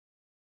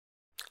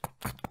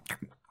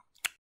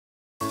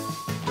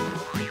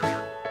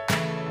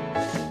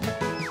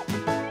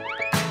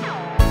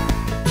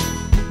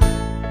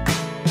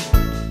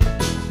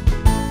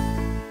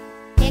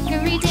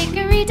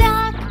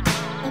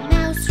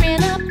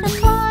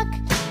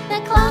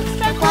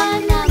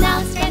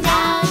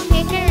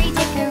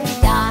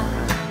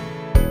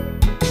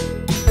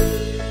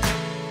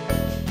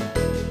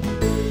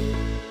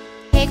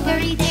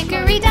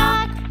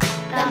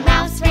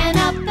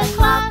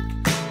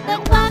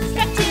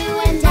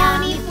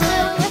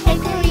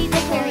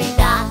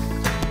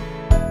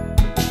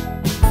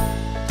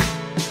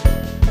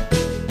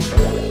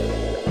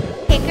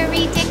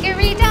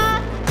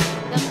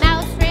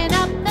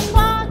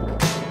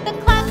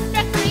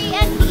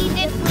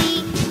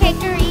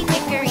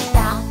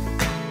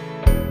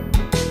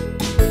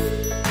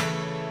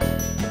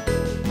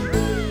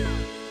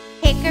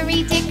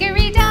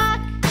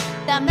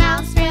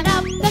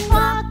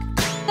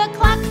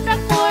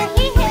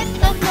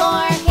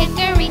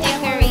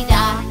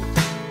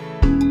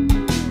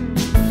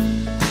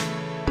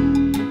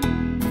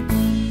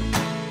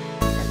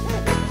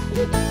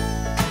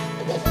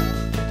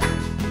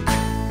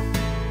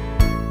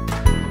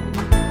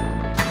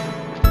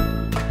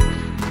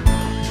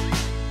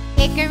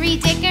Hickory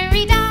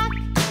dickory dock,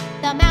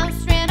 the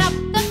mouse ran up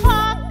the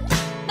clock.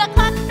 The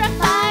clock struck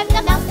 5,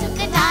 the mouse took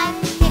a dive.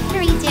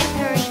 Hickory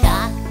dickory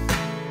dock.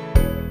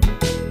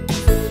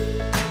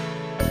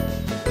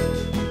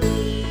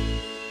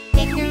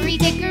 Hickory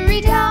dickory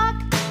dock,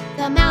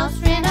 the mouse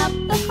ran up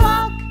the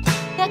clock.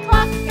 The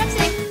clock struck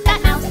 6,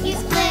 that mouse he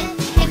split.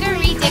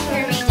 Hickory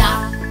dickory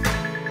dock.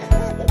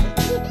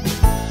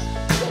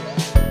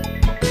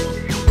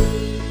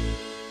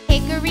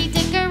 Hickory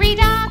dickory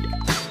dock,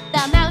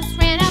 the mouse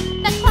ran up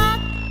the clock.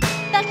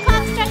 The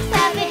clock struck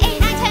 7, 8,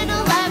 9, 10,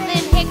 11.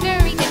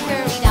 Hickory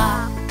dickory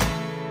dock.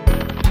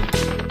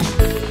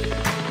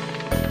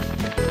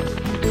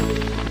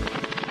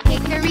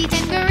 Hickory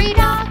dickory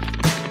dock,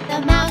 the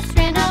mouse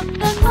ran up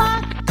the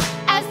clock.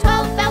 As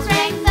 12 bells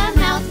rang, the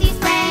mouse he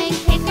sprang.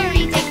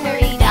 Hickory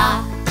dickory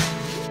dock.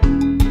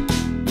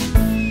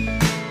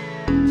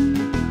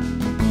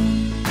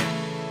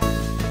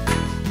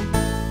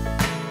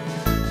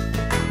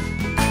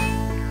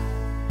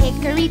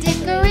 Hickory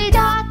dickory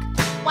dock,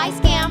 why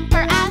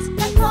scamper? Asked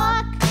the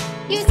clock.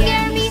 You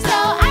scare me so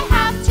I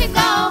have to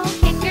go.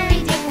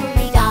 Hickory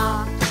dickory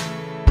dock.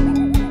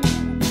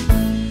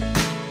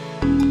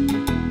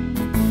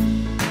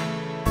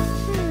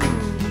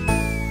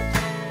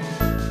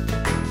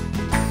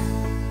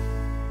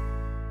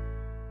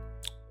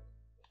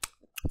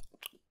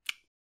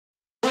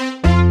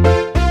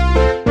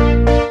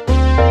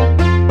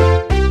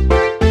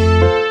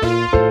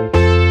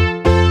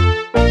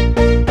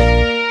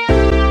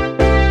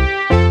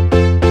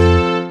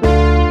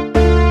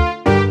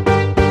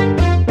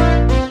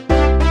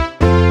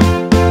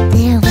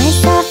 There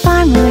was a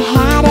farmer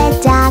had a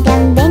dog,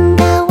 and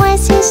Bingo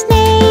was his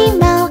name.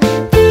 Oh,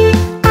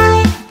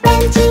 B-I-N-G-O,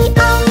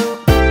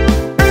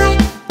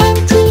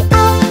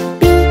 I-N-G-O,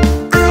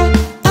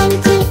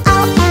 B-I-N-G-O,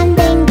 and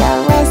Bingo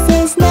was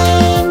his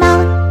name.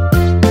 Oh,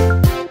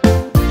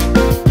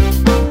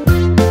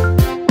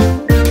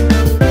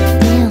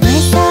 there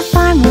was a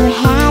farmer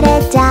had a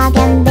dog,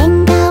 and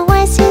Bingo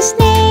was his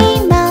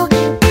name. Oh,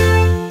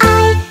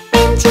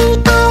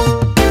 I-N-G-O,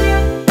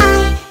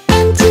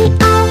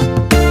 I-N-G-O,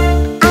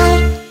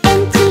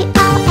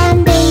 I-N-G-O, and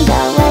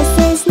Bingo was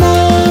his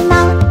name.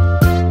 Oh,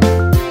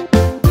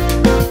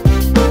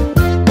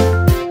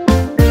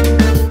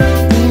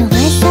 there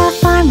was a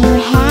farmer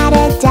had a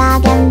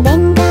dog, and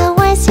Bingo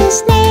was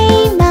his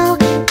name. Oh,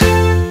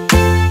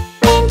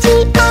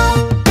 N-G-O,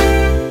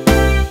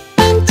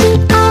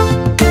 N-G-O,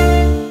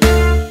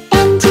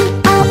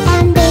 N-G-O,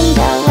 and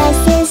Bingo was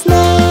his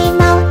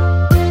name. Oh,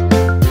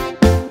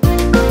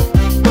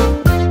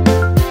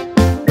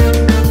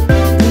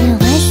 there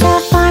was a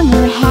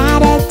farmer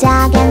had a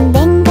dog, and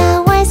Bingo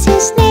was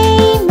his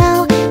name.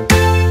 Oh,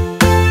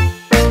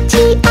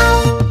 G-O,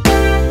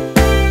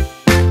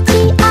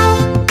 G-O,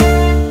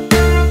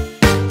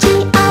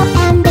 G-O,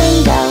 and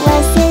Bingo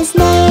was his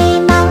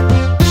name. Oh,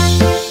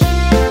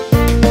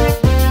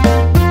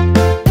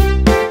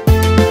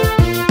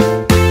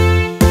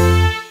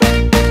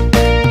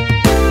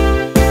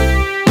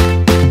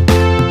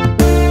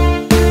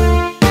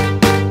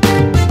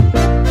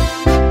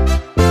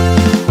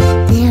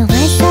 there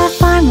was a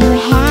farmer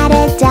had a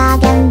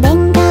dog, and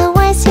Bingo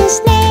was his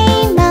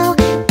name. Oh,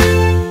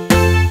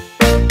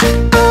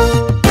 oh,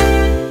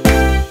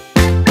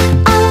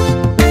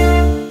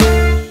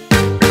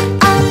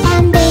 oh,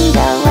 and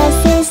Bingo was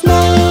his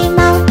name.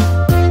 Oh,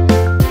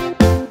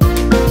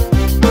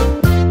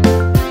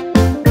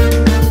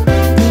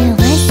 there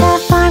was a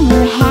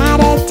farmer had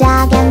a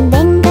dog, and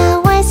Bingo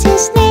was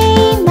his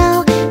name.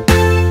 Oh,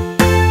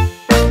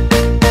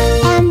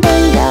 and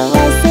Bingo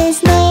was his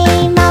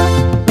name. Oh,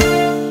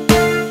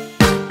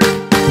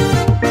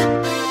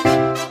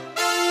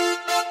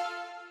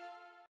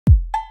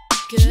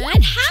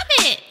 Good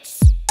habits.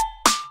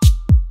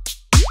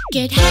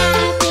 Good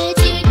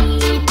habits, you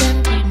need them,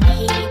 you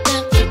need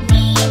them, you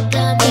need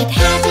them. Good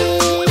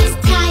habits,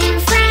 tell your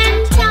friend,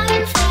 tell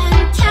your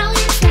friend, tell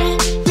your friend.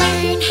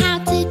 Learn how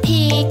to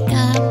pick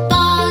up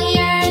all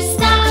your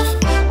stuff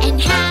and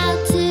how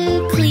to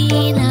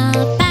clean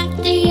up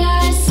after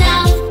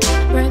yourself.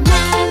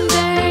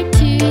 Remember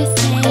to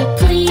say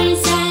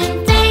please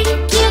and thank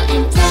you,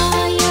 and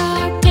tell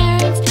your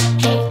parents,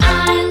 hey, I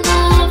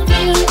love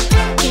you.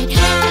 Good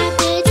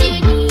habits, you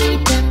need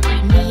them, you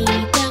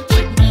need them,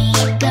 you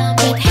need them.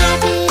 Good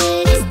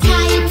habits,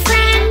 tell your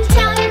friend,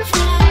 tell your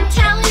friend,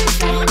 tell your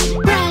friend.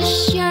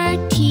 Brush your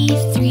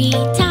teeth 3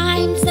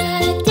 times a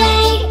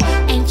day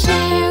and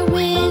share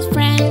with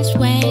friends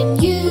when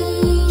you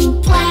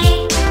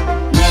play.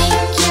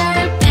 Make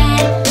your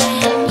bed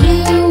when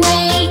you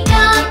wake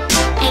up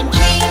and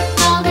drink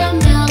all the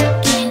milk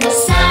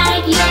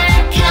inside your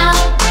cup.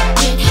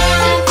 Good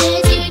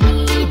habits, you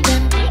need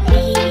them, you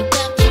need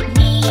them, you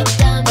need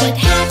them. Good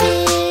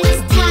habits,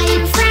 tell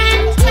your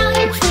friend, tell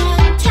your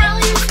friend, tell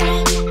your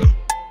friend.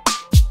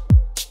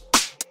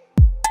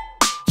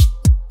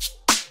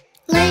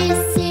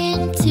 Listen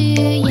to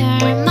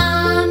your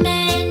mom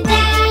and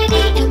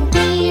daddy and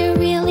be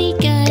really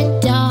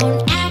good.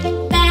 Don't act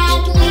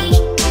badly.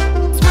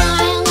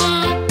 Smile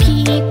at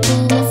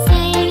people,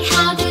 say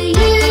how do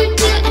you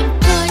do, and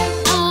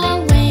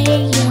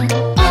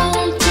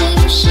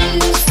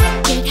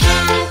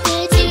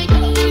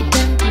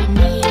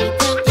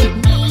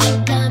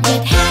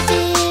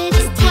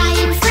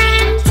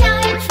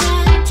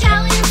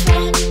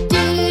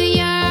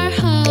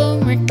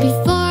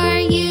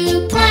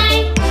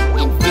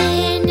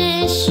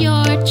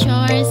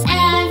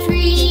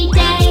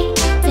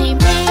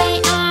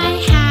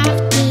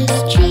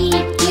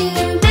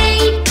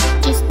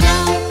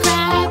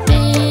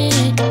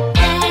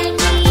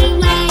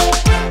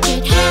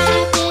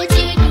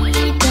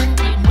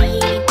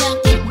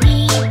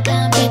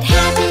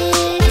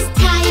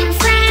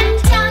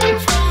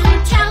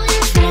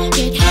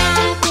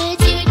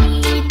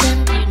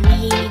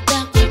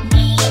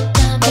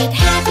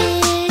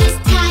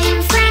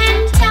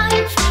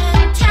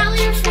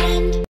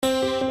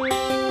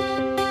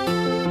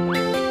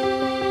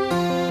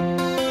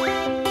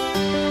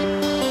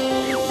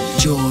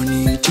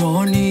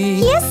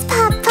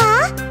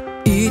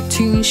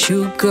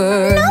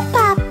sugar. No,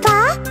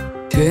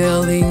 Papa.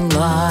 Telling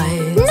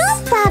lies.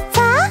 No,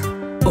 Papa.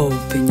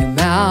 Open your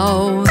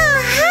mouth.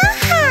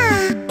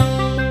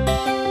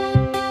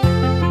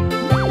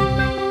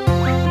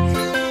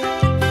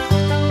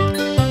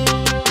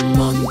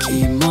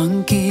 Monkey,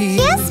 monkey.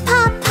 Yes,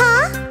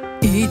 Papa.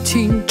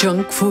 Eating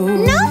junk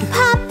food. No,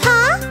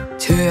 Papa.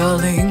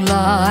 Telling No,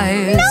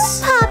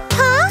 lies.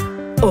 Papa.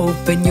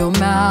 Open your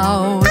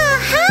mouth.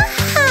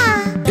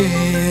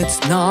 It's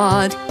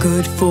not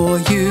good for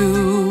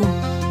you.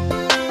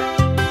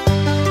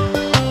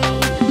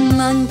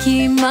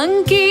 Monkey,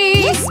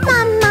 monkey. Yes,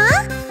 Mama.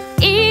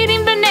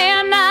 Eating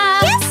banana.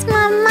 Yes,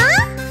 Mama.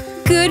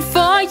 Good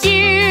for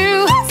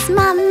you. Yes,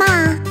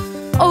 Mama.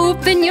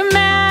 Open your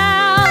mouth.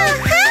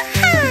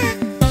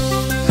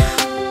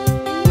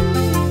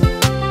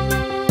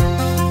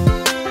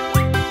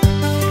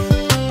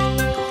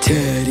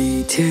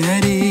 Teddy,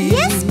 Teddy.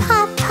 Yes,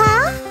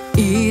 Papa.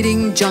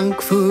 Eating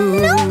junk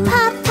food. No,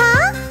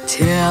 Papa.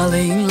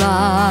 Telling No,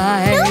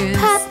 lies.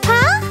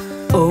 Papa.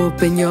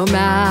 Open your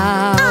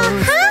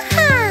mouth.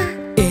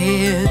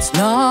 It's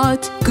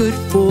not good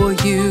for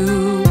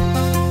you.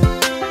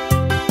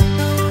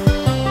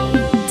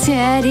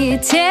 Teddy,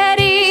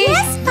 Teddy.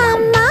 Yes,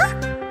 Mama.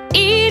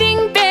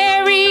 Eating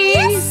berries.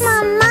 Yes,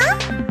 Mama.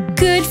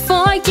 Good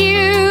for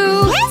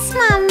you. Yes,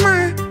 Mama.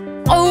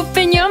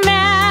 Open your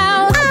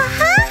mouth.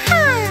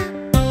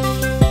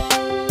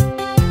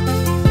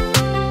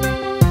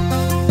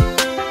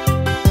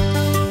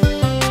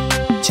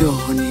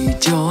 Johnny,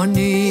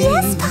 Johnny.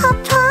 Yes,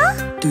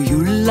 Papa. Do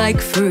you like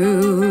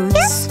fruits?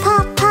 Yes,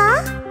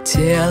 Papa.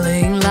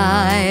 Telling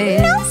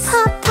lies. No,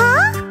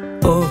 Papa.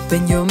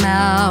 Open your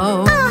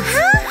mouth.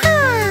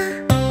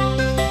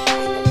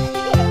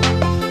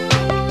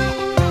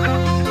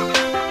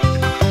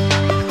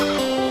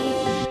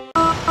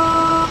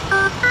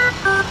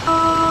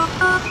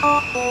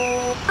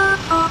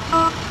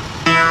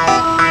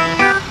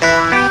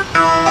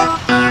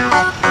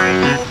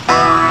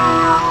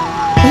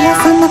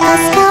 Wheels on the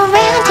bus go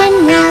round and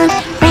round,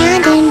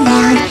 round and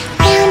round,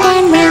 round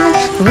and round.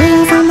 The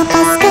wheels on the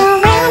bus go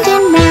round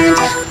and round,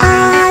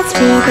 all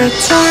through the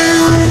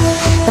town.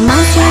 The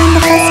monster on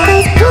the bus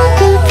goes boo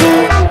boo boo,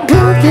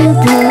 boo boo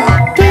boo,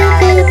 boo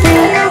boo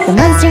boo. The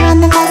monster on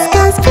the bus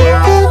goes boo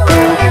boo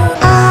boo,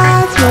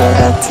 all through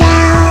the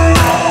town.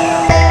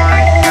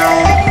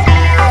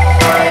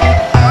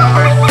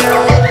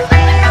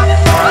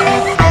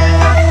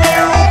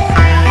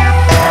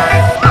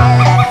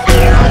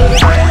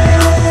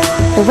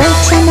 The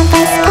witch on the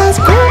bus goes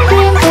boom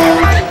boom boom,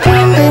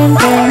 boom boom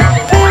boom,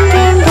 boom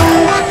boom boom.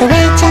 The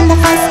witch on the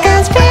bus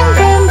goes boom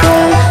boom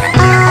boom,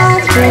 all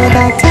through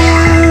the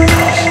town.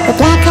 The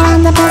black cat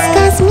on the bus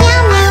goes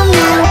meow meow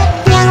meow,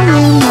 meow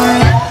meow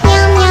meow,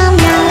 meow meow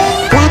meow.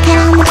 Black cat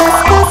on the bus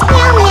goes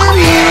meow meow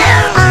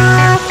meow,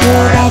 all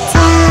through the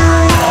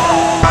town.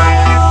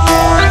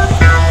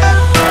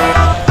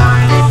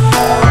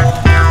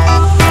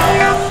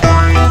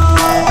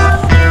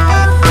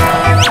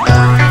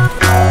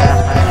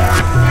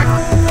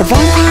 The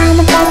vampire on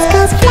the bus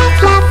goes flap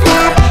flap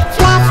flap,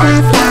 flap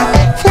flap flap,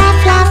 flap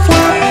flap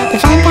flap. The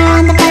vampire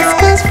on the bus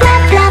goes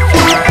flap flap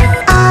flap,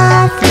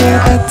 all through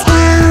the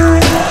town.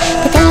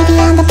 The baby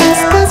on the bus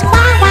goes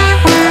wah wah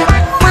wah,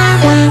 wah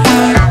wah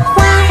wah,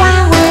 wah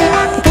wah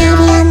wah. The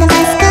baby on the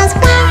bus goes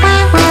wah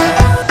wah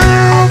wah,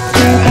 all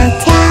through the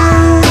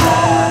town.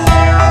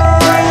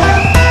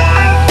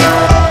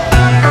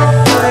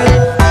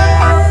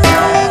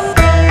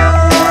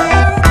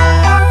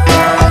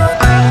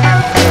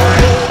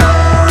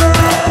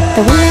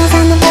 The wheels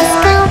on the bus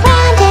go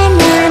round and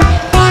round,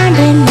 round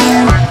and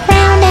round,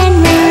 round and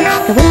round.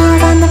 The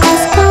wheels on the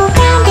bus go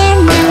round and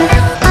round,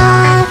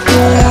 all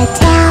through the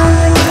town.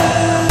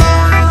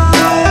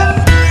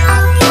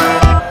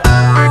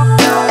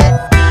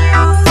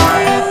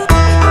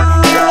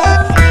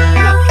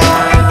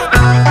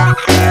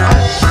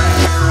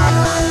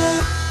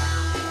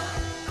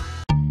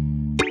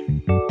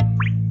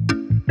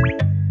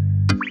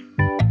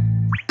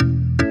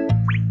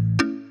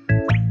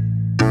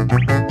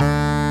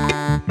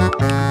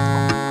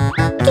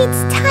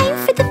 It's time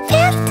for the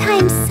bath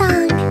time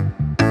song.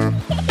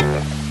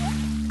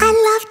 I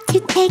love to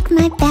take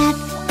my bath.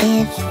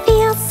 It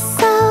feels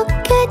so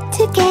good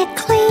to get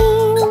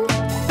clean.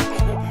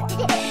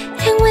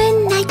 And when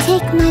I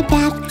take my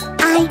bath,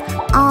 I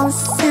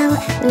also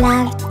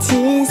love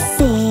to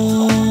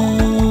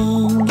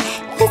sing.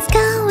 Let's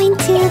go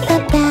into the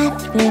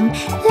bathroom.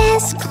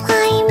 Let's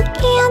climb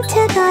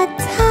into the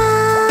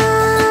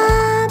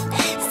tub.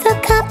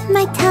 Soak up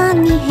my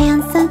tummy,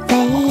 hands and face.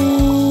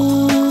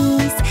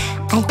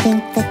 I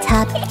think the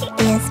tub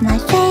is my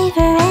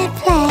favorite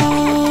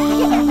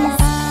place.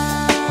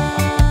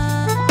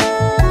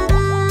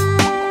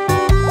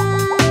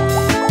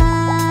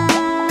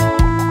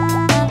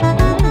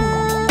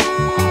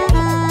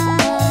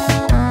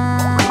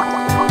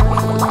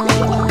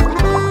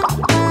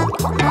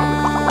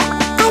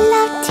 I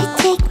love to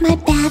take my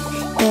bath.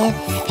 It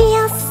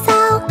feels so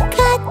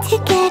good to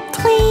get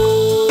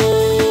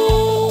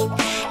clean.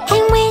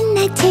 And when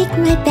I take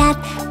my bath,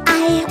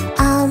 I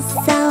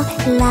also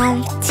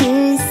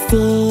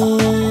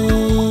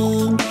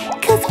sing.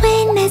 'Cause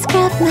when I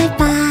scrub my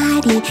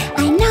body,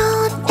 I know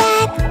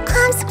that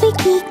I'm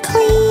squeaky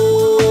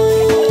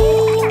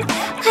clean.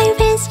 I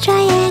rinse,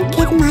 dry and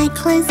get my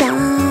clothes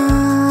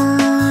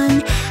on.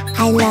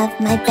 I love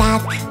my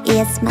bath,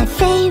 it's my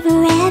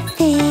favorite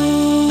thing.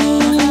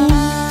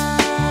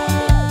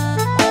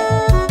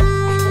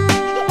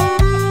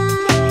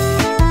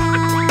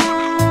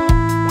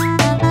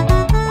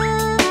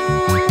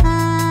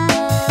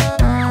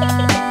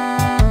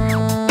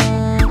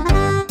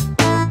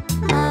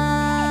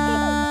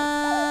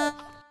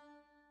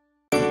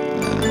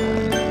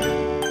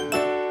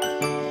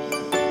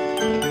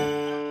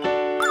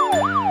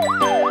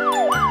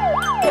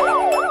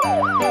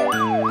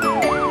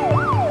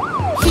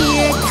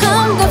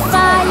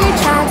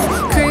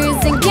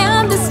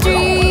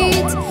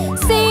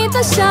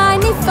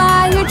 Shiny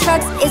fire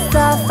trucks, it's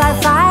the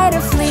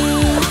firefighter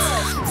fleet.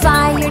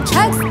 Fire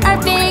trucks are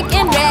big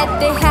and red,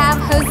 they have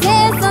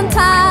hoses on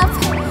top.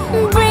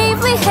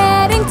 Bravely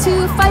heading to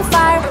fight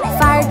fire,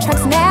 fire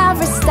trucks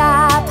never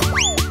stop.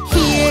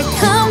 Here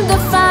come the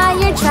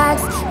fire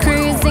trucks,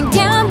 cruising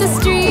down the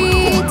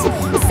street.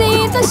 See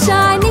the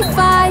shiny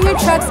fire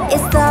trucks,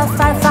 it's the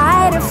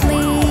firefighter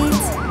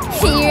fleet.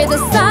 Hear the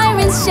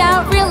sirens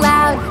shout real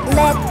loud,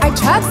 let our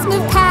trucks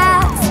move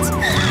past.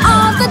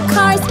 All the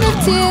cars move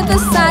to the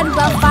side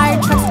while fire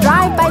trucks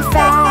drive by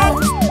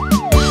fast.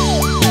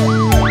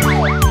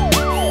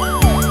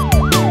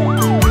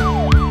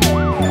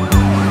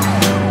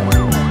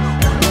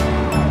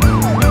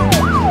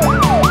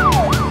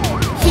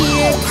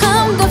 Here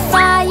come the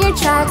fire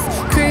trucks,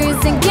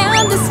 cruising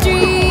down the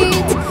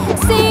street.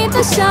 See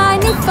the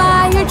shiny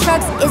fire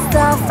trucks, it's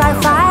the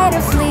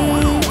firefighter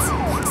fleet.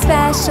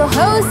 Special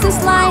hoses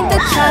line the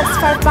trucks,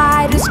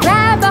 firefighters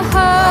grab a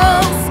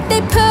hose.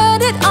 They put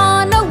it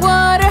on a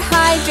water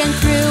hydrant,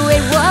 through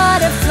it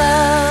water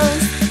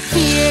flows.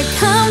 Here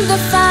come the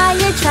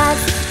fire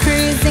trucks,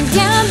 cruising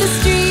down the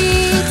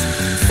street.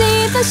 See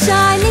the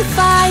shiny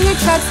fire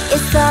trucks,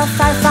 it's the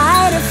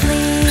firefighter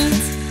fleet.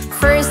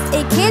 First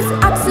aid kits,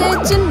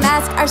 oxygen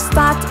masks are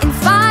stocked in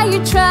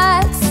fire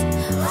trucks.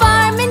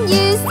 Firemen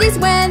use these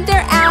when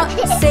they're out,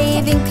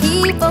 saving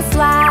people's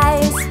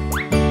lives.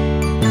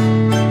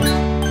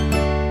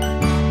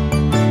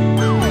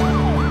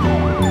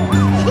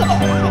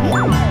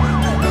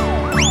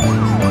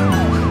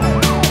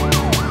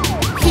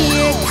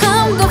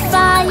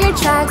 Fire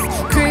trucks,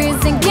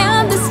 cruising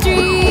down the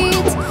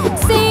street.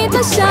 See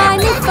the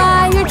shiny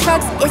fire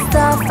trucks, it's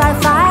the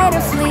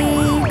firefighter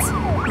fleet.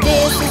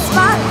 This is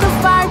Spot, the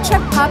fire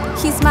truck pup.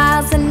 He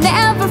smiles and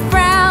never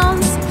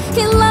frowns.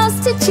 He loves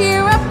to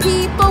cheer up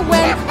people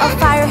when a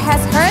fire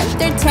has hurt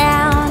their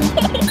town.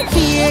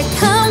 Here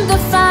come the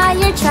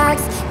fire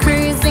trucks,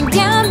 cruising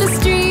down the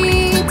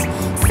street.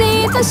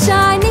 See the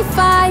shiny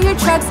fire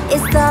trucks,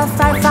 it's the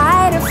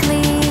firefighter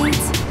fleet.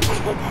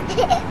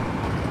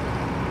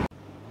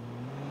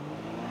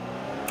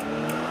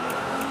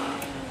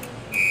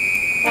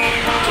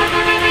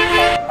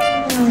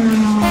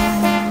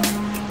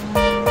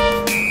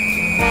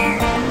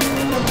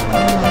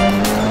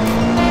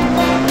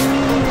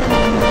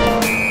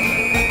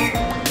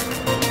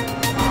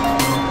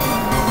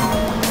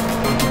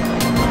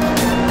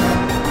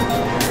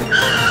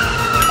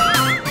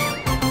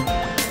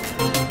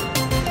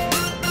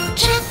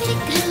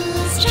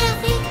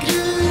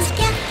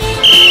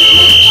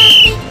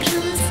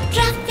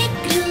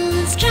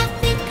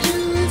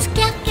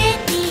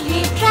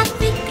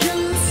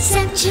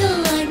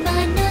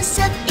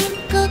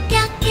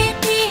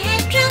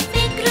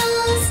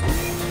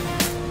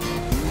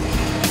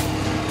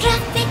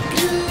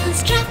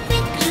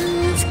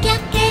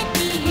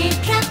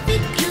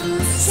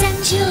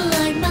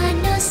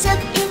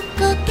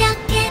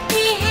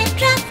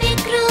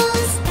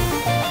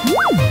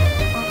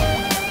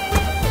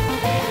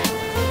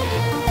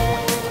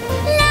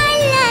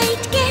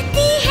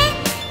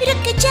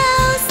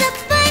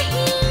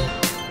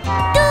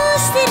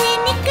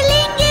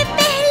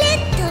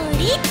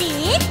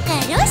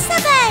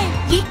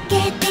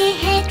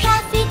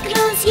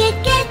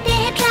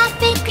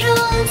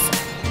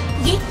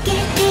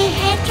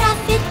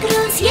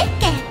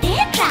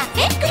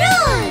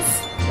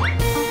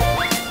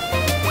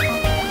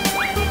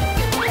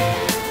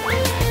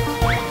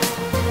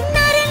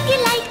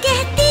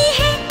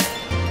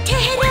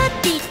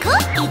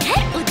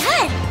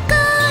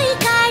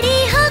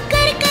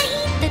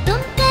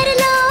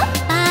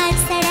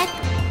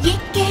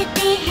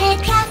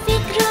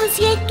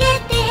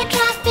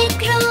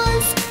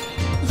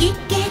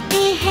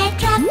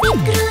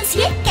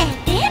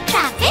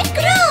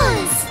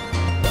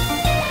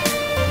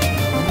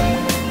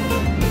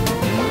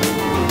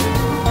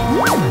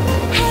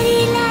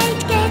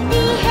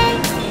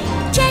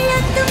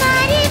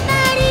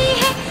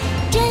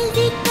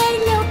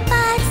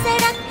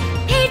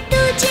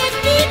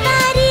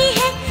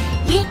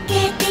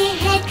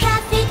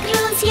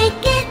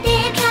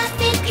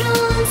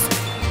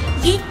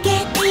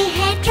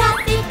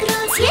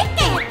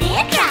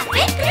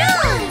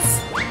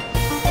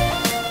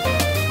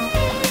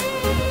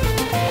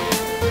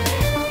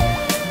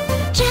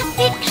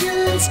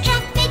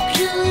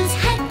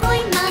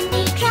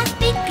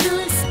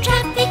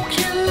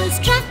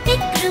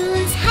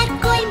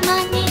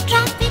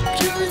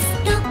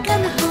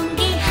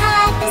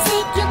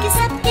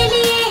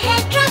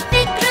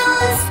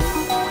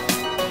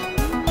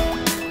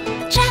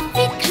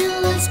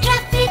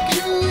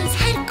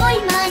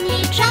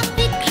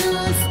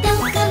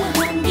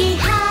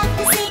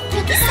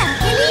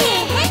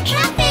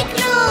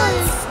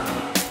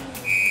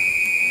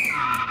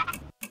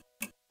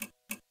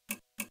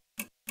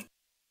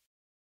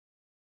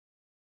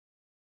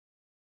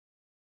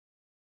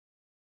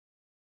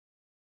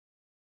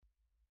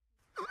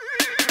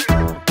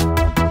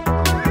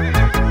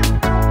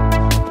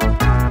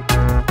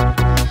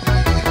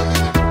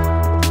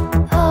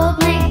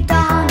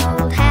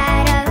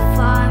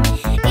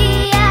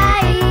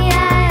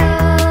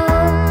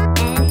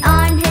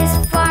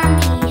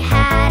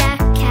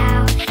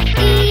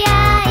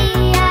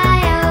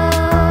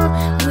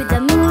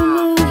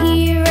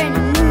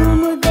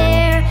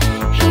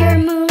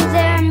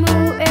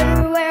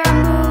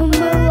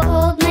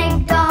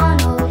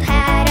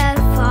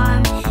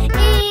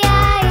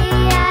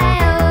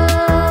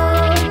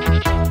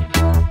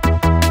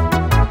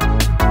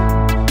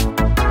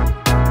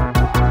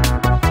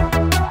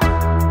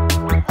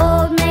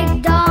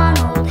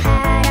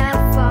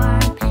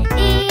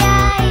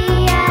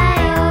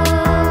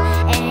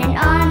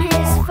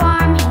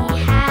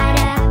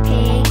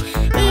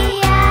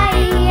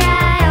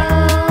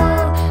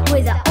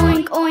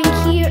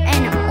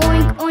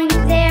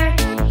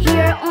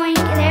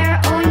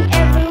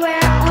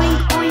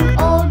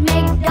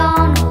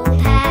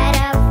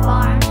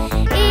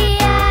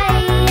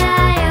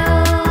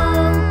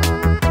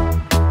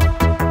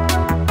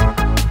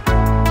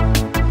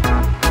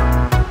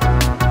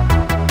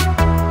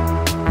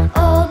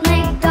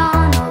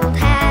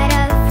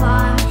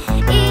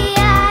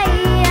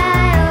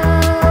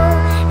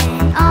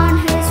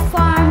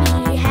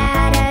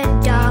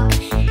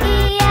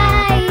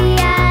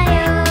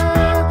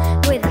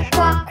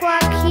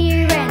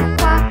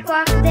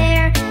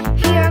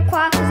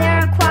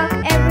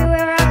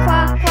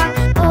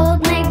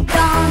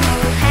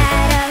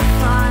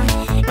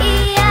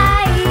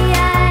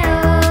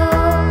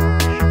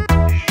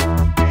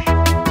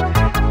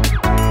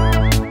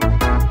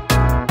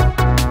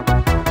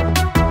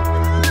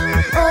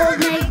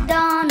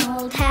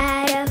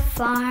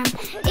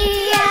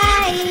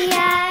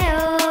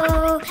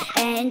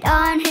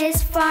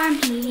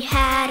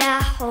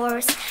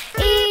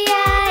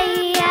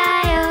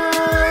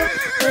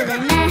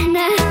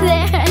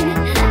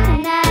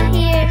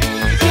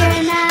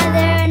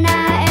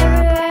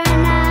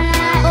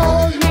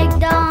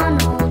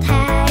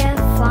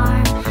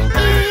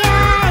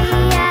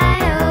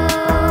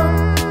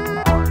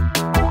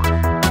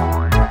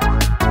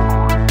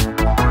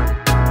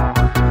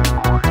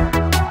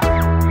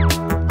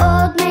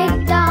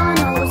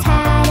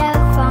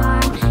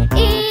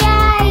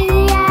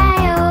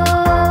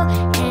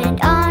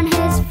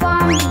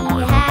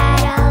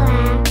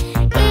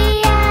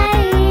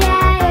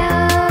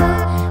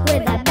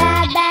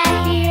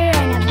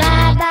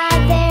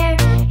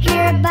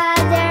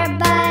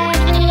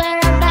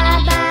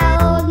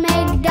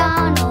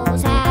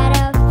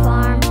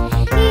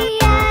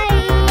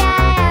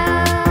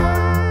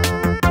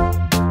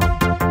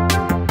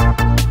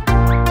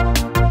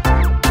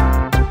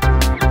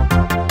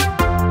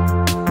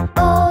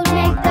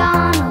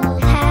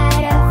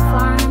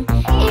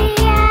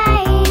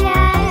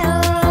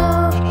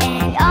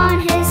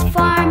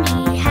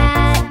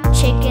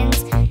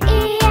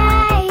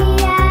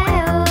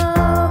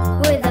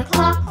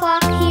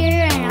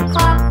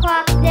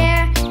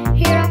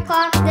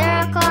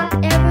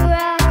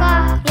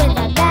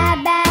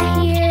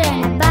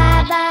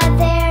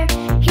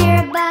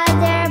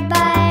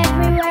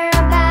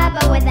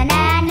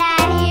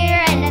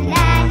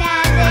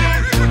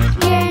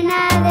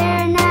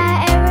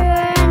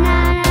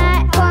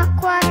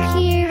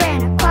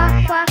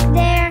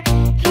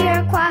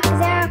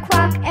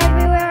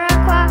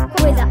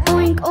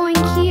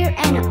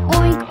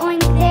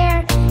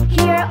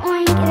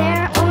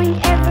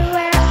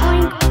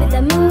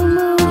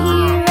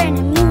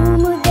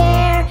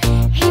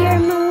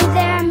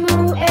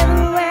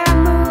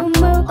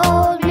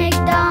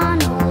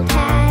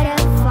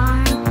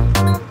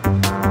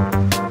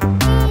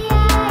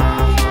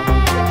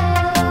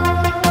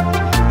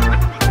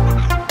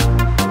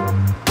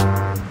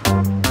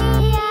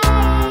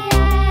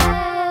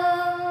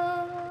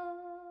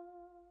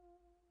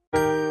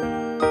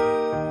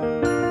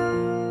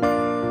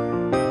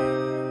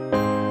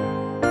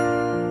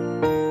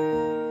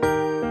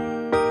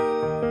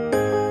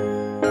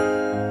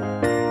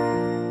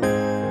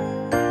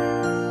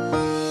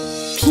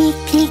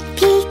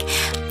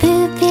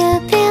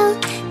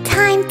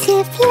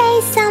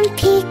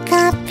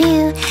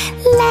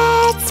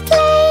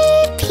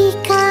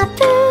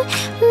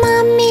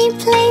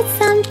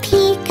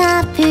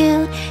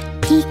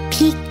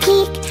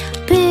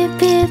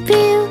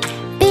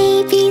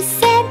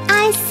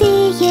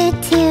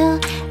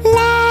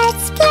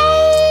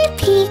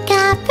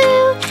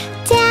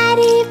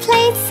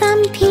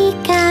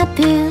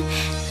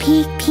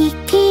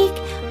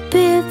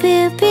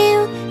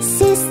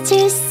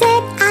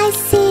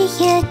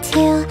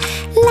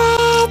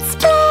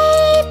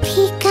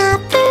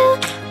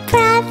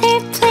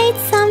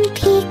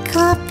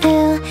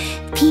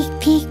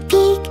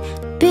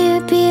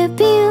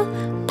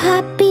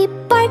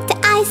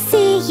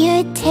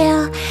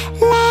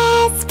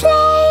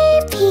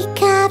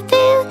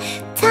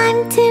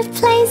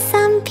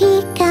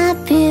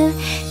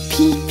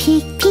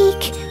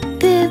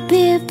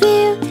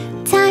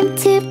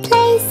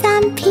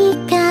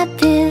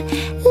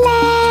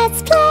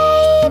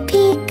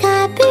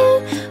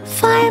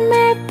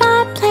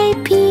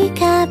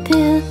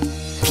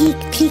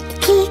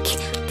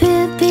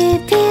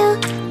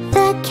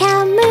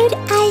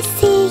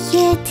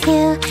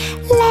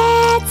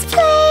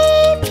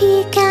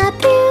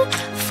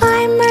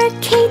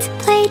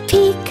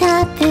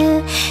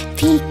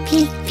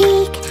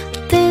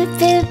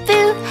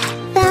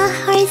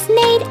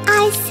 maid,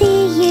 I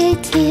see you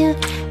too.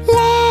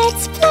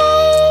 Let's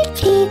play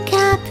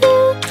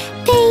peek-a-boo,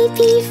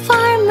 baby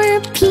farmer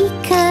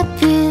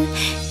peek-a-boo.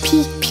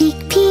 Peek, peek,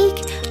 peek,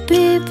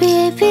 boo,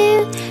 boo, boo.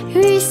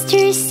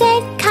 Rooster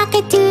said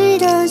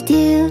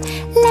cock-a-doodle-doo.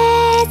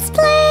 Let's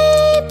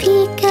play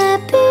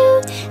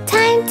peek-a-boo,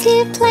 time to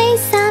play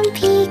some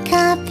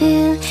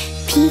peek-a-boo.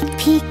 Peek,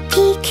 peek,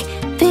 peek,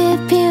 boo,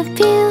 boo,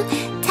 boo.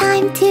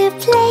 Time to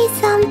play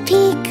some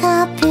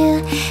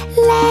peek-a-boo.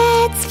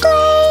 Let's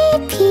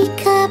play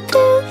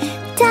peek-a-boo.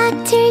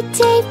 Dr. J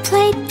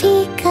played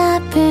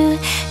peek-a-boo.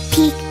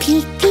 Peek,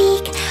 peek,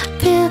 peek,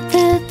 boo,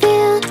 boo,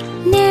 boo.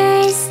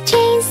 Nurse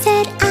Jane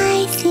said,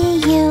 I see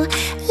you.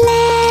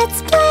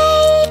 Let's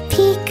play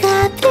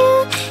peek-a-boo.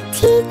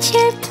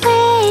 Teacher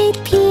played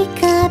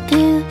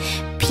peek-a-boo.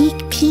 Peek,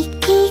 peek,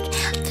 peek,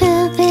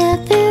 boo, boo,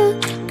 boo.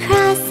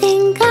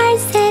 Crossing guard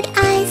said,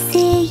 I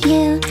see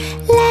you.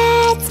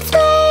 Let's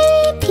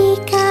play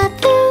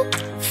peek-a-boo.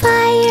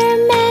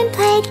 Fireman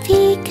played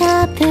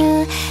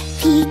peek-a-boo.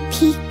 Peek,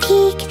 peek,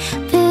 peek,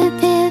 boo,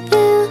 boo,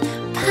 boo.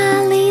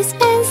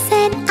 Policeman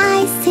said,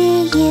 I see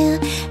you.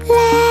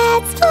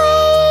 Let's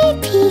play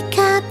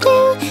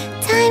peek-a-boo.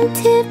 Time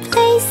to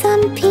play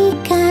some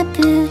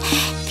peek-a-boo.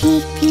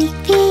 Peek, peek,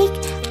 peek,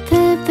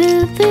 boo,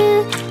 boo, boo.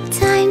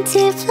 Time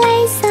to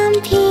play some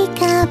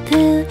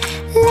peek-a-boo.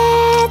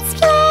 Let's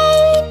play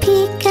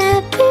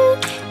peek-a-boo.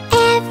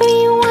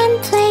 Everyone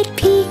played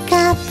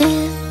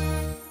peek-a-boo.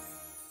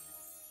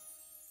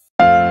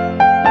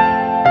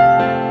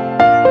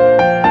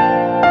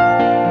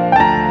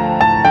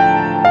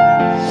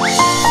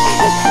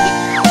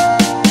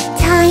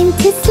 Time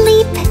to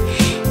sleep,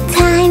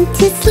 time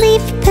to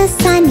sleep. The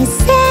sun is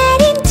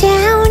setting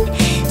down,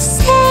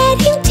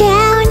 setting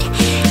down.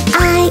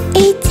 I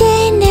ate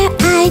dinner,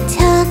 I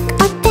took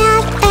a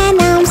bath, and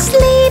I'm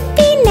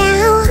sleepy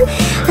now,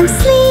 I'm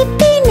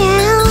sleepy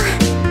now.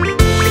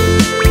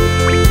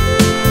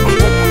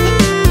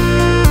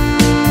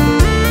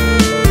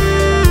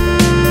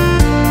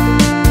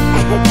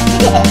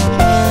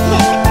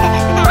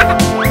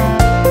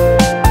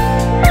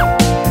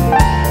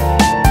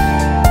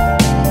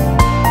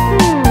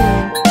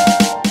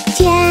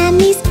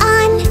 Jammy's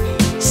on,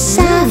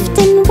 soft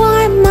and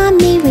warm.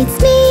 Mommy reads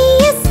me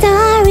a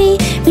story,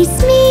 reads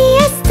me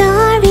a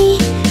story.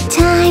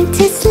 Time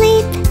to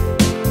sleep,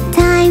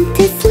 time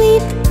to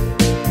sleep.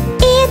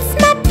 It's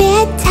my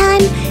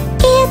bedtime,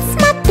 it's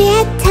my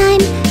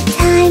bedtime.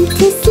 Time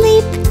to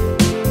sleep,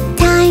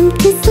 time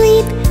to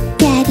sleep.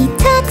 Daddy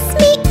tucks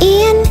me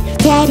in,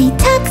 Daddy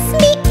tucks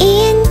me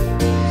in.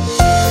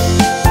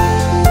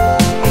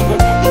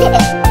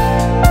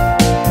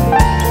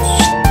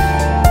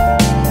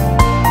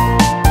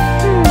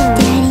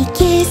 Daddy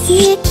gives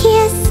me a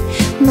kiss,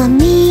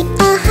 Mommy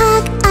a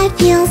hug. I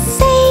feel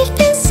safe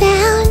and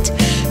sound,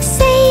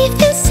 safe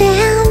and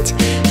sound.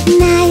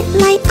 Night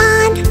light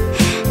on,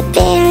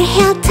 they're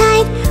held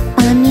tight.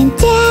 Mommy and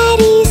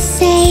Daddy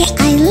say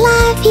I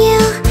love you.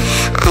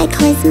 I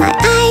close my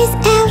eyes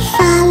and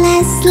fall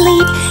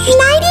asleep.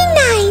 Nighty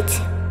night.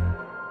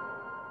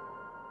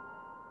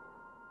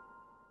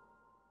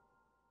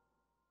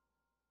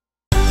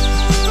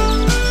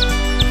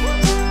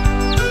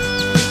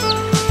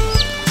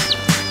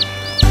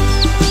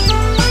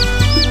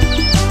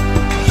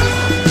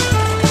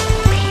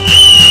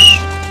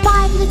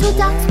 Five little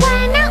ducks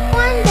went out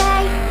one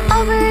day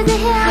over the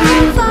hill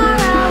and far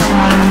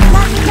away.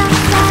 One duck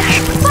said,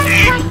 quack,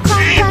 quack,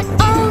 quack,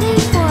 but only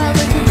four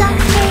little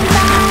ducks came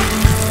back.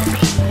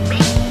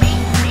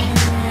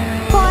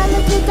 Four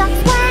little ducks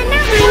went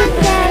out one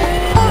day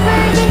over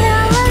the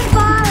hill and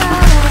far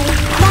away.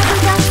 One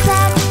duck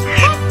said,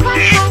 quack,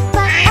 quack, quack,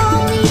 but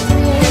only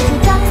three little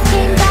ducks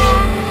came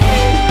back.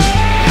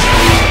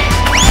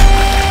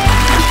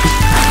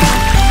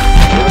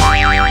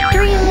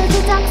 Three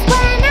little ducks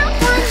went out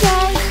one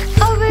day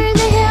over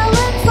the hill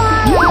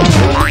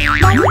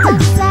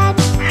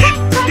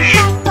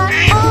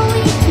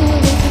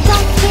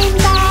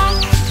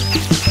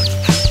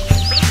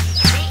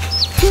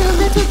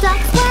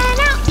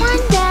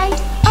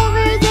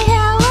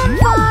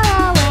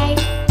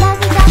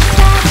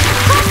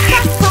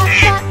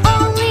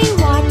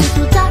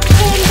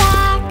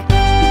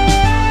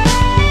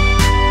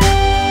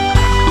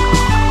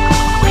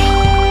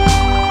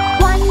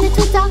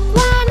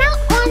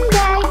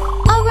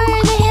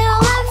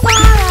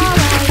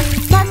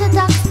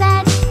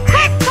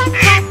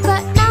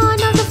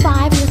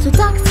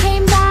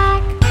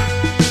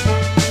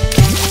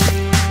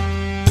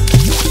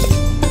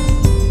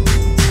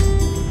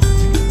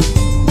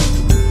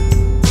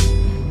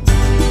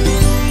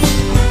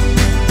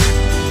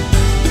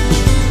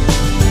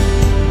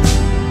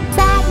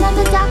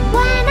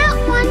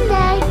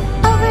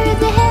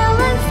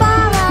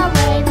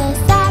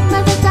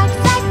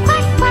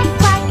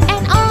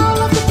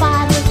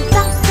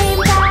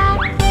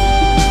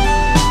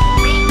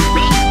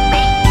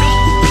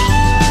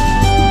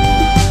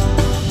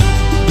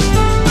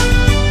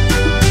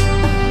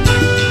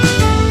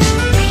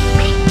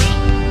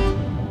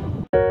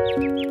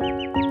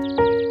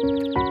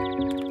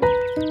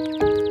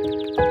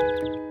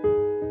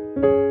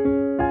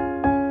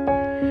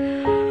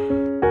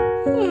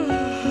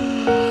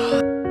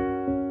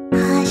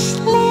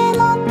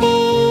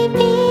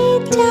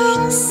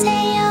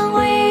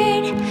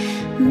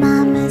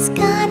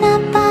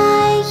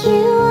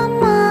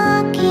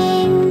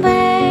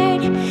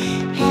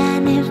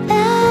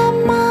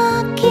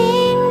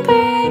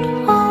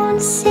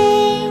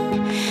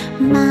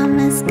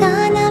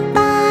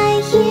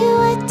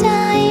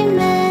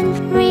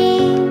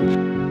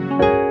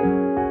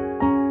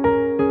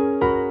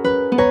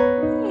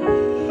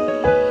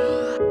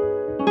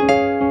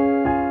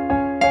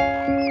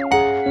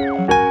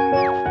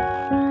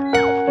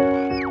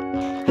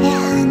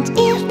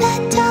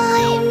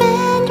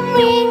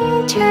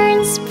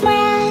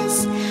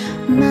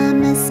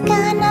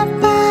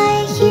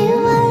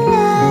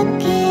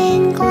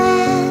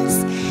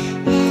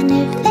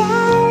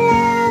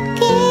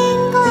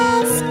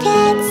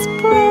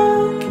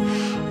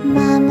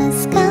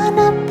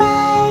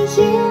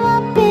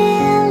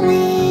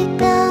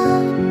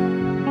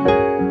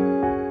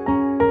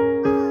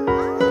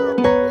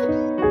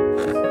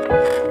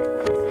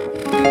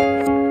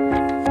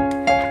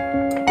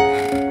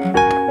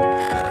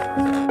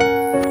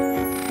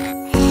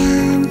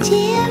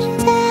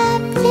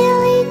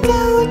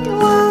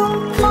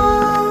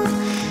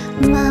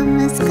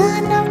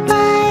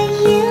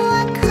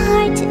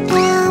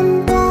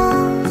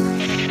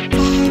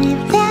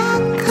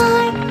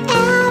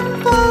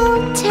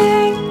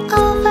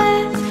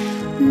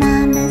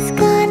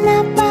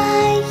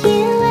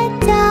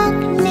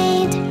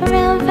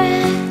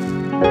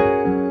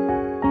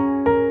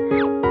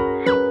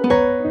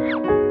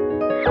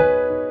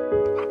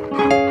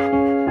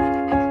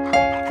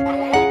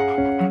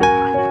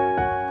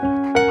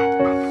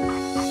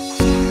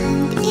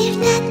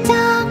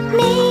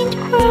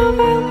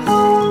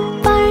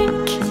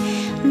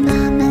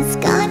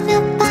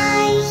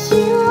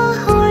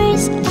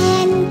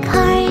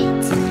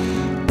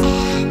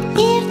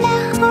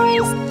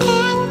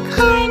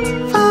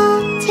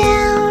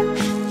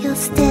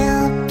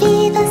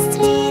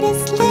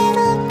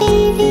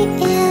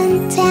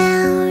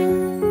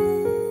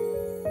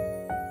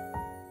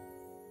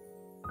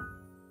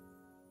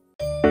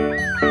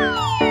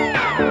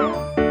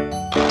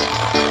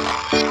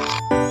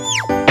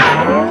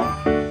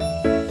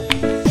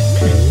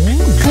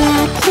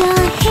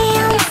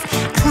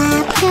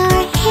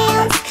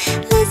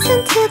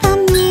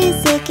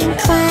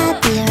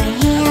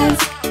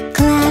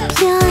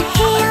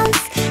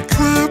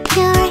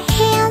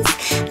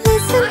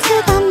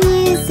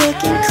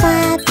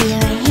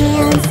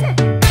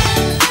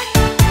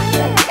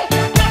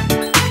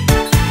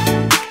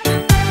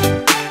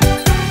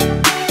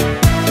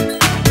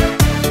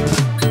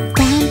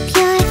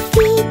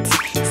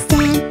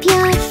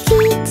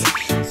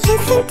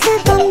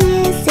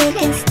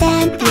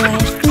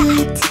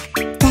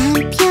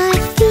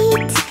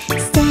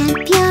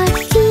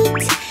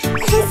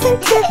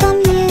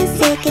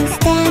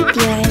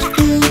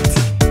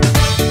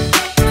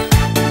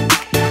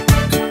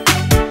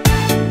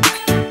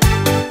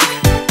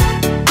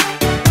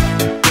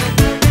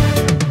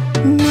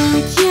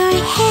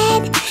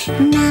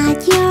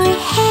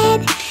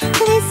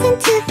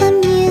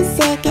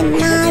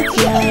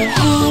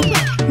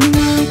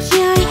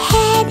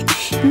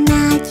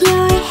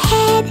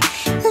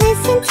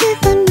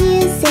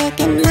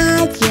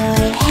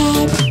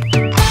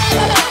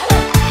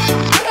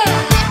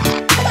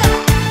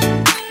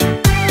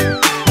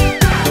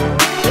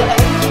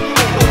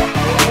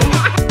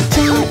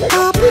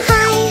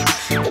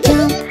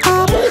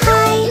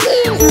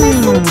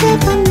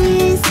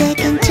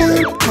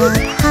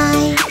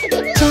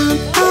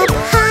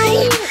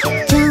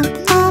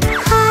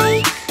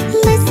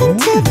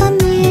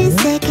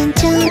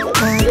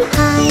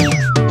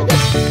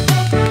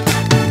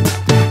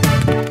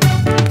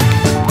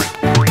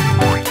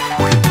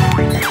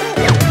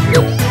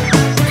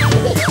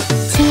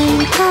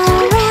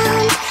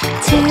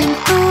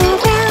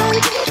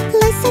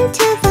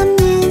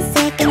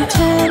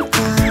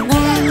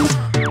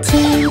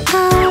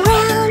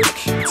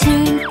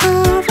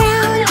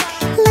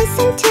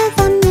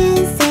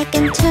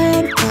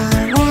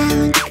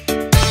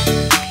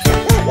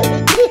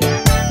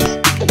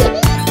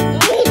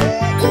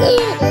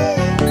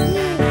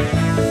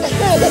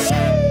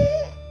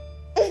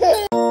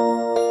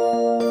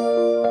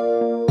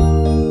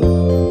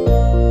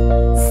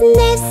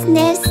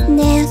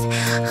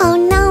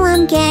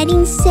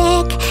getting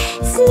sick.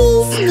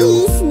 Sneeze,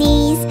 sneeze,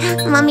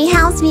 sneeze. Mommy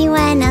helps me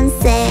when I'm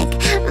sick.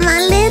 My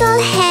little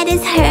head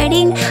is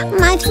hurting.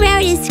 My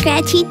throat is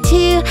scratchy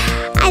too.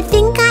 I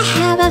think I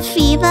have a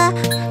fever.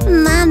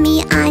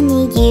 Mommy, I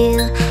need you.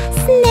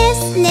 Sniff,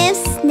 sniff,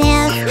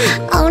 sniff.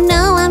 Oh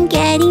no, I'm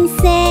getting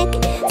sick.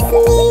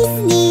 Sneeze,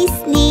 sneeze,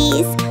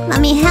 sneeze.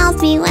 Mommy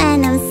helps me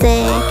when I'm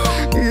sick.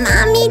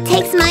 Mommy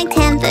takes my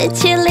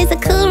temperature, lays a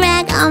cool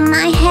rag on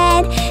my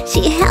head.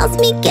 She helps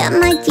me get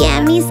my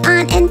jammies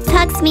on and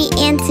tucks me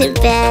into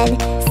bed.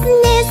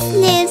 Sniff,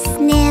 sniff,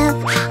 sniff.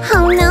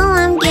 Oh no,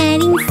 I'm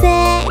getting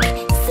sick.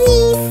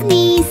 Sneeze,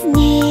 sneeze,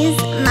 sneeze.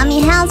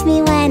 Mommy helps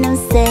me when I'm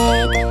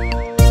sick.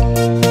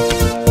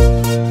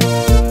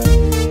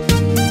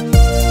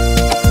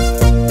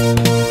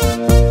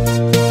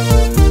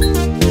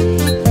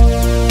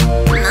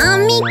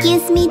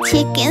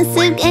 Chicken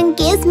soup and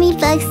gives me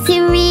books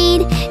to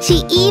read.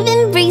 She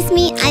even brings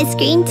me ice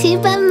cream too,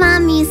 but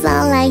Mommy's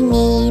all I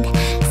need.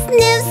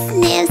 Sniff,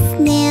 sniff,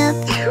 sniff.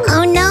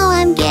 Oh no,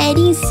 I'm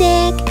getting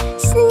sick.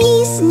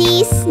 Sneeze,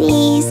 sneeze,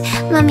 sneeze.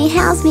 Mommy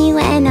helps me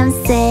when I'm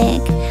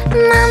sick.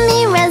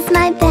 Mommy rubs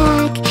my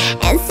back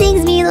and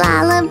sings me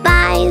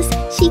lullabies.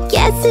 She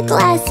gets a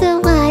glass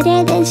of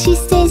water, then she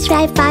stays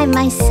right by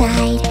my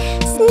side.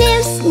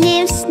 Sniff,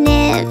 sniff,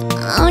 sniff.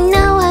 Oh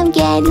no, I'm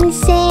getting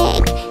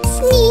sick.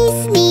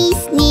 Sneeze,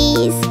 sneeze,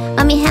 sneeze.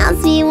 Mommy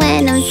helps me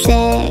when I'm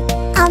sick.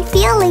 I'm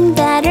feeling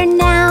better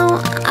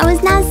now. I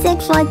was not sick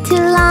for too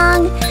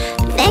long.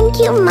 Thank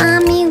you,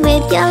 Mommy.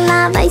 With your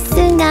love, I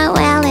soon got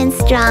well and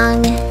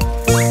strong.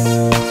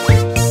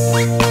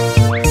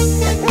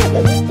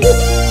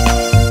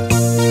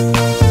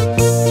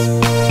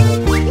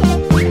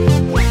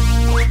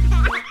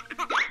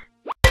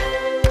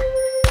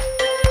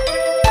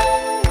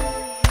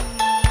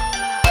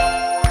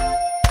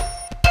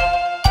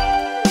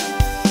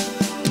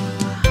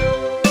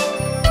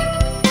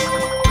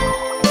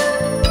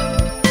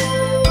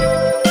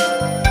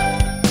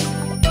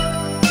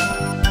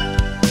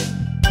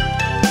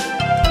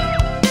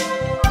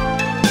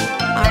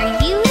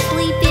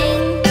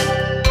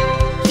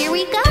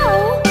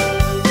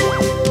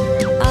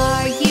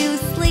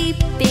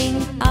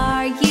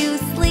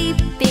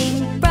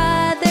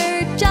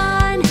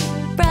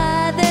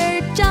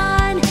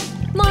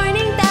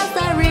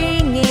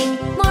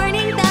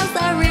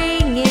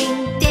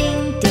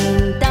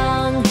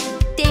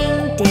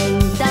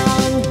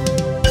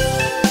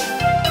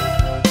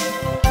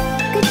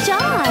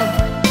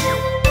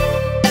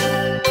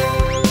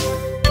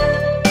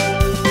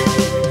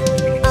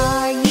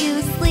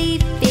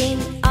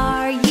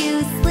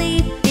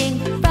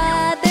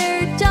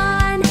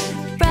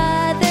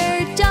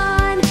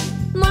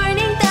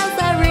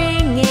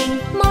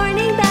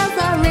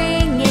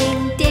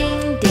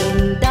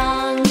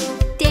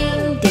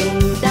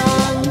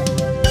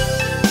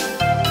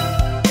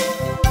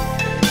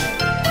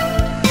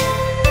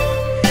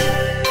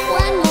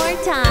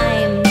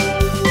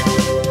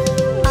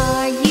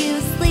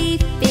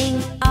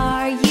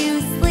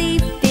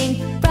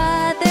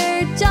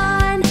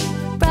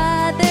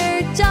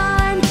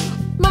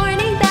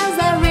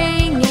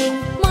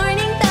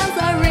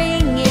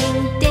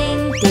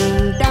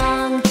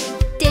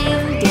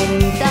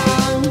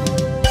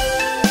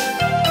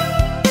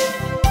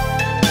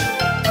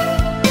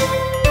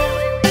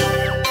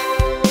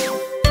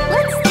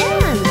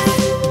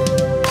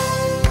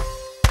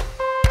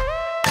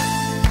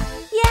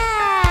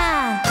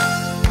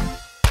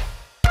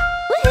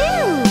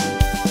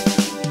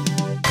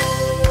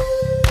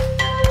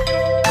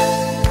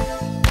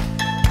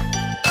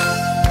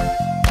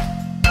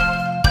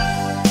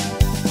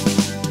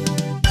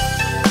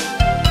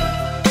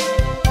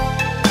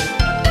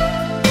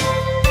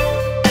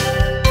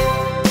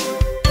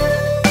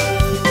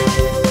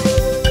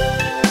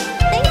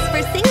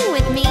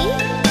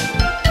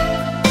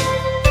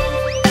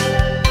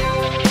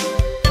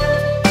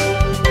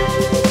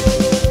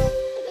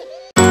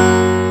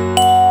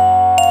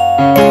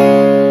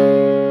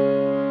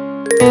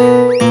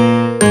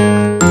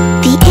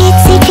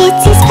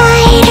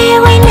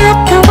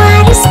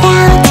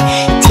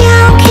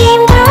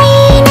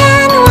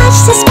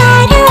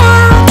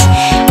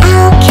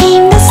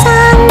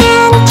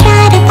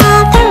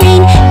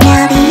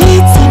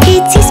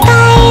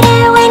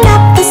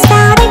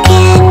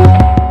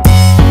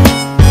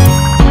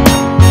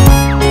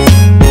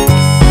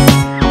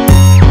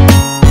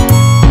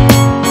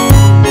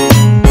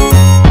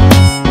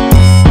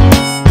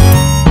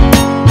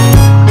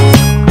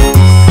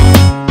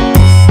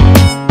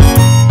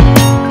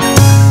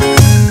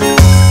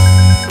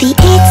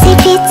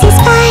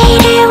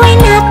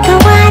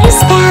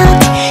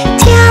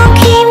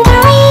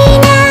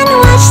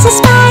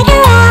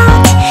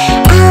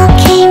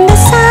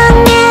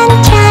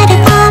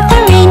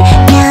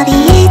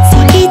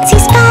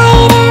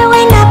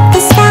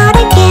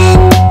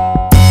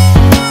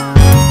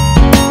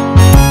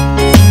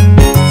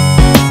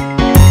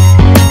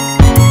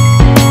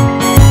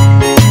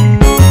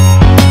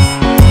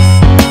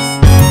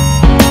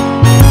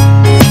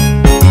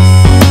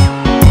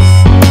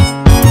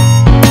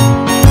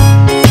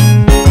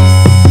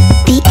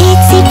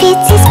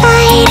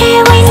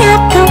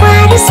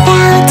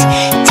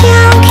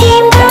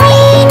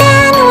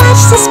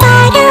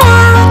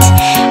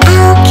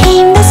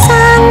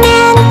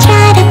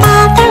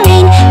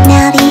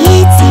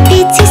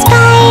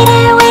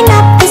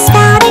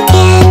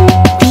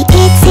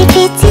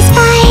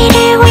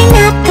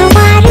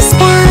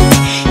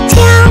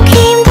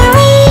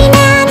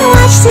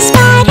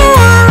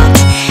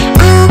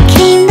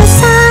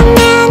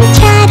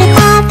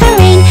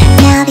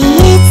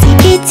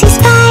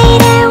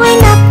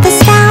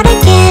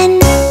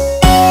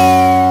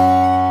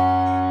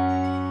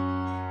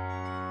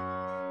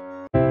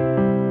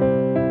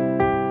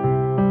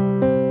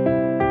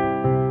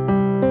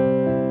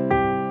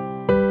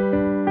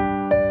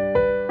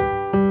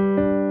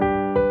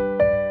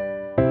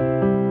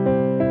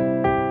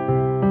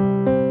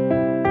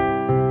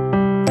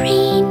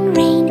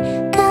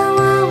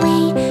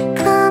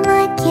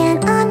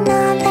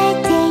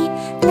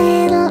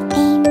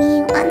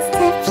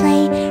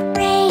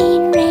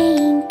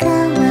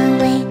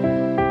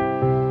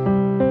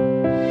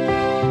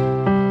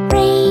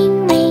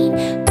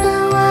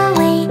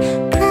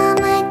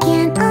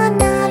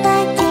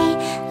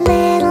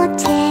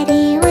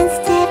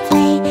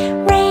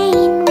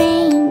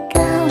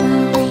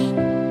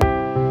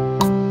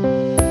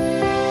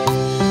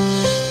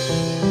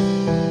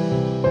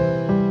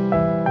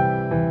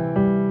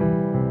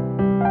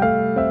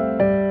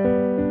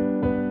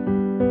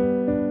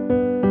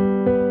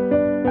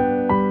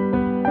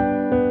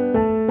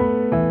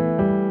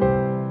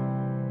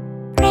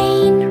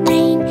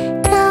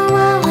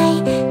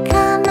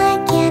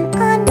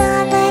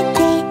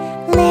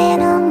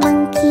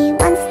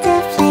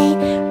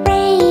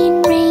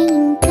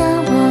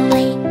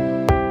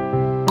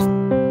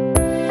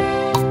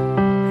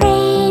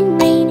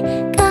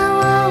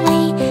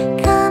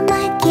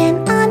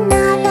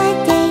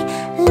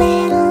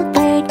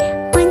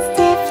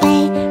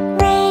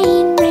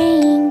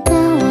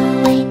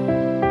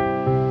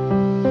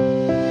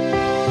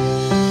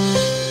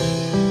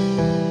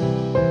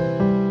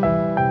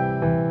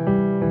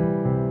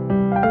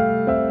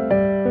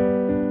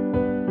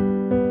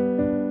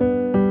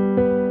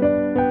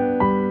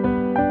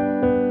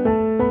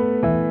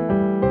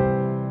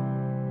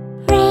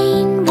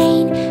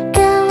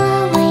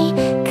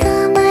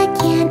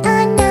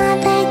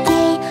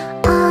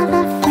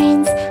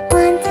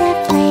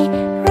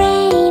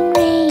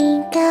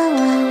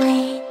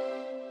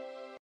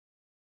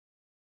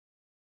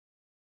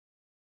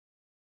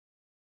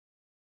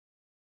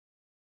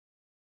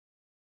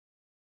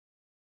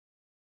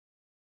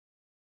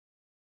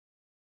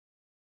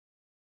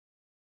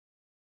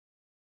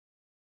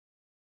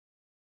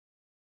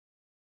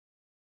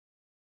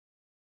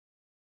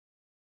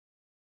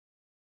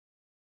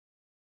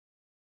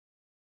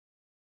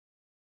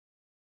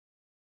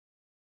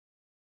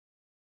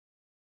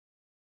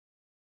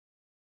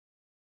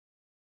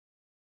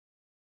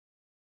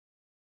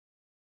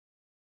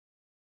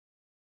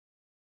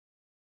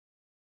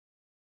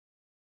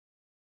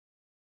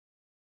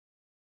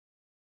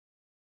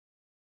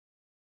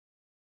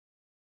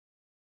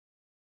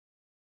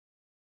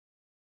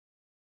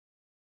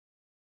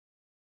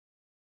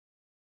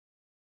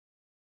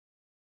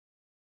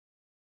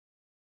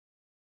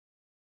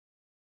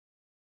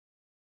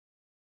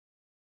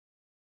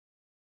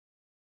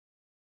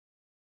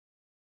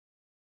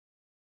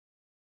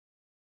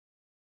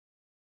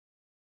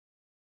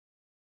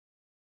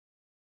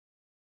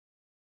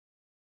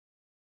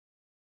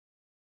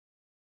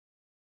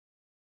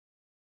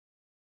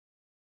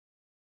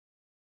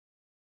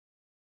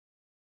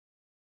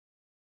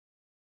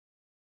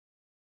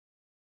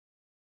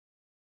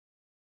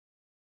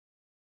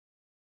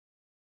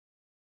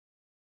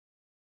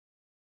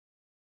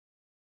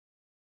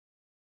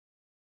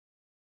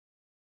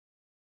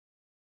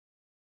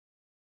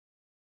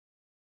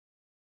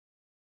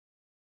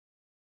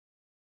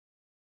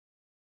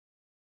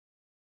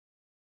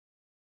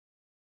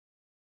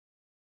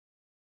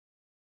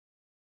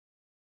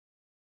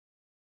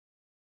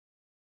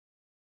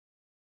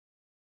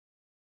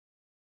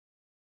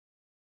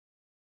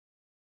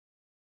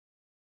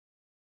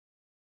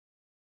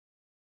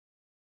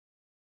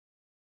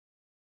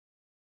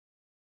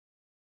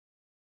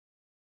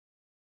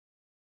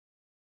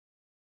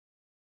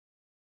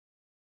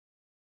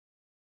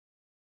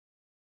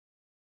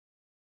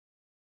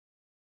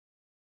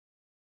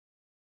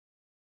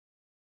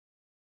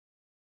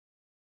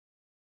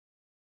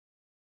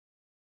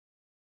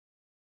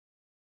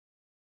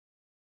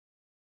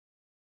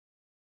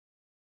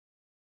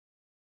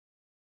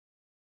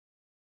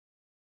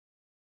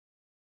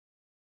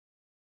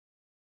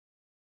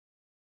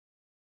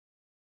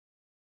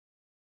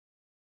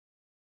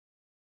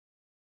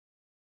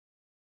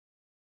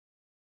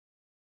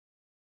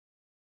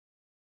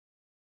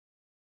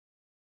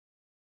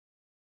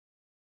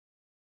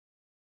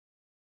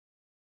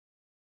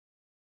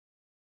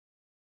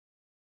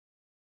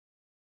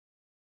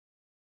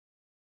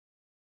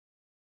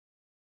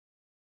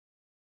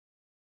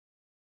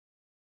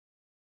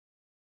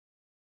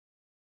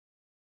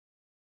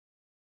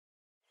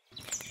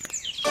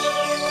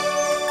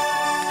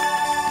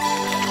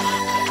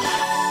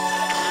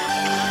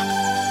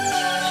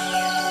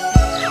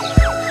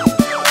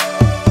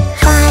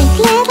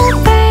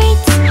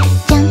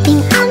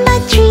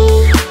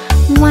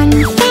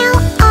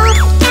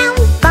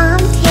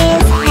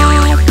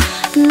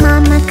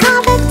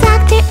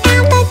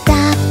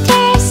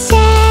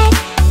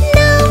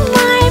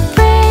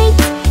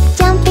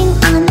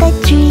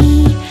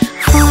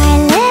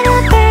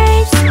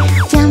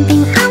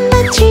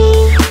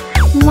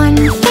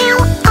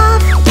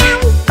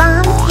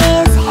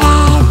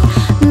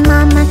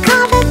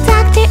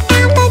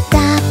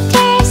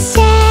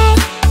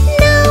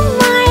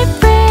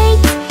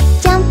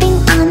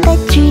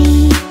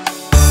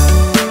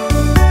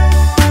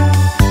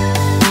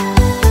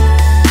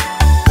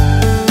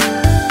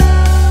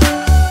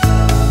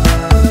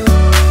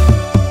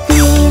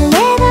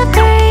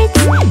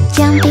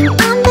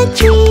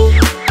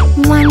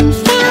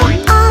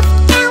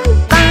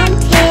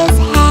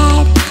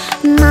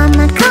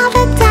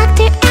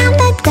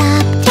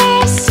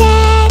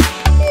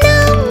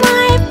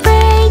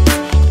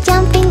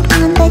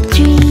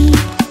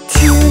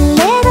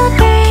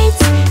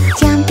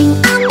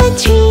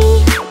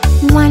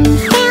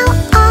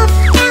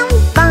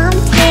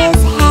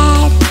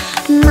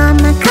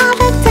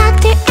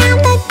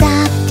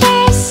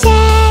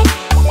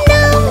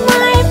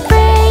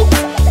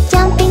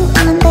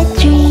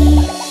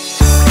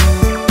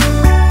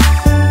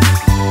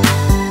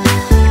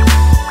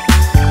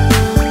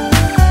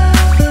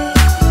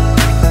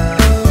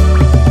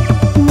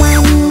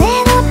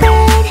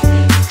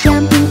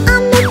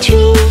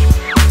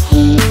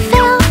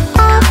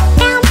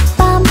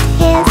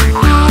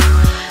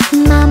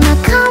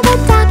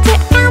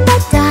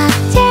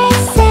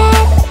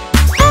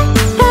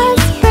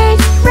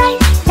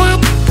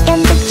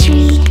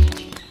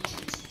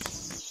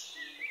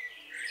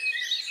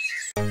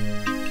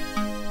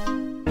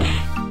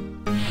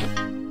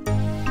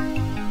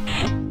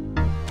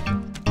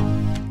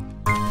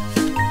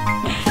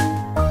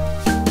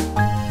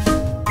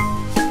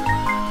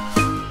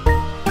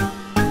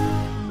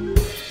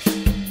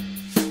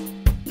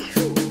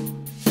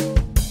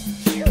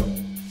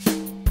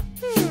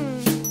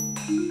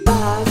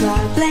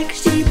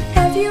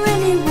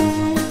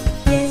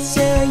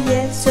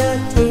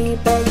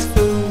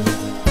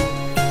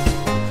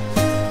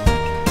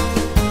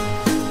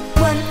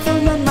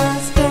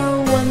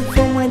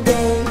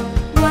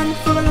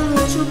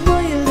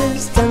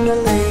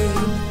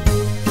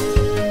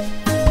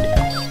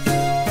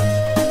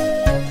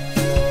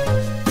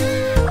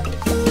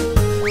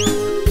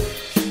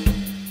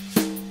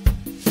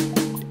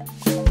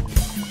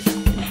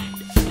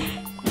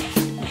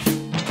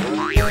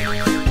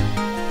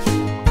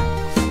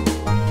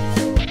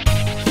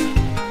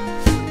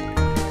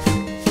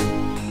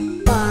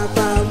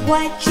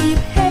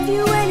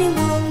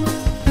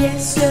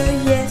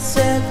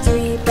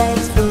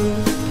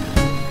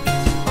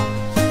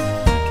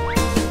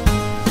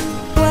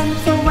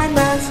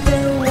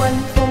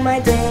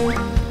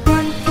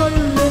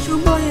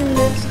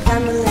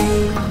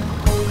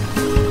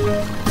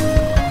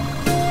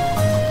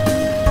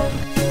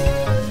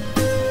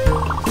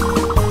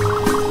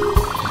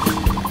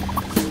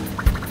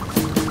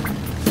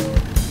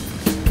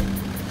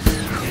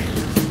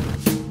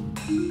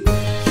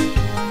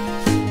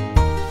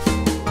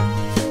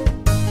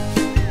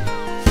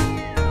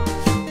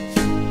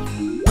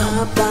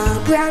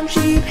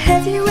 sheep,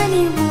 have you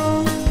any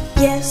wool?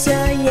 Yes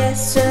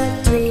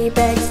sir, 3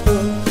 bags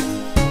full.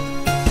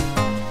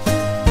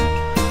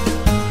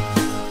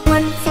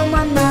 One for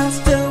my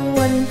master,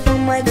 one for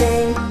my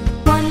dame,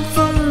 one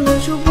for the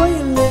little boy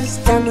who lives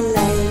down the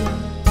lane.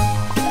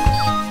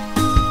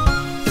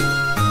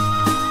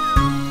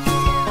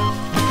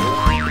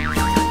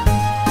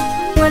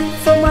 One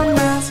for my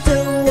master,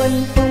 one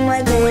for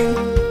my dame,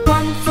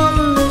 one for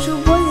the little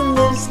boy who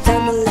lives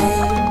down the lane.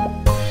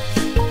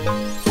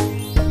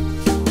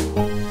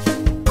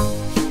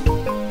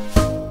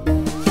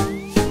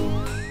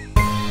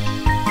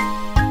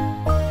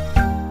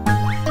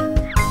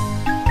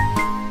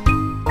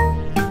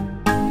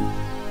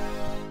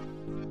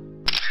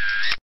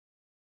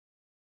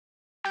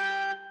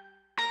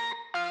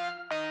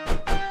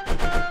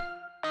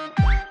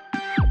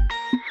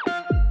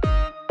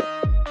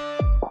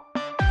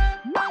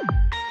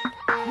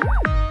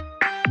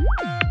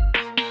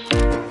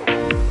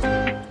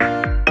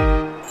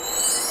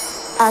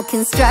 A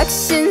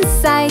construction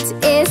site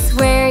is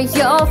where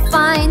you'll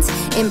find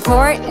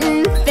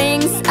important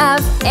things of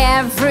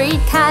every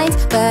kind.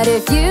 But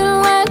if you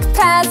look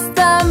past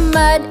the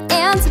mud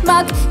and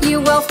muck, you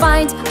will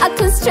find a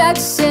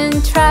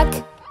construction truck.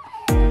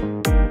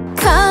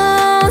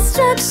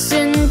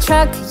 Construction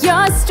truck,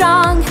 you're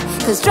strong.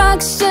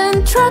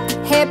 Construction truck,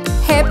 hip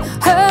hip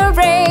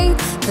hooray.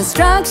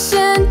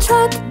 Construction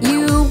truck,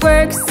 you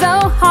work so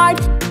hard.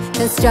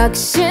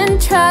 Construction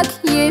truck,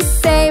 you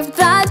save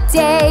the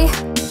day.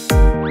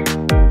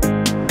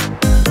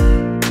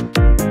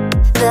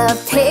 The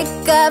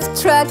pickup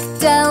truck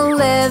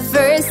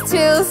delivers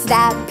tools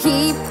that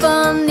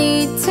people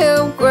need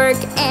to work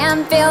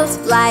and build,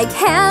 like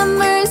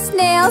hammers,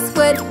 nails,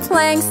 wood,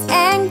 planks,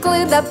 and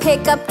glue. The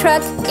pickup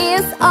truck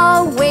is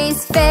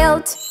always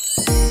filled.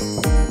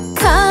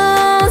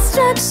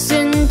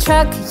 Construction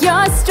truck,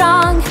 you're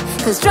strong.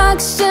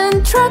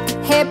 Construction truck,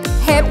 hip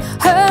hip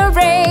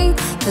hooray.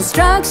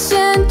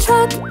 Construction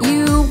truck,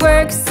 you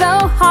work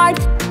so hard.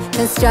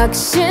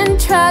 Construction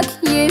truck,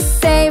 you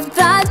save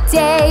the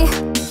day.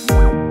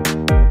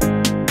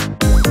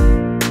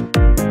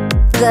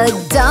 The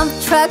dump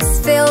truck's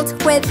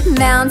filled with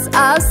mounds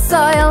of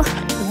soil.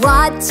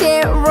 Watch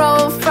it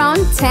roll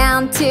from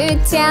town to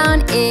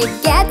town. It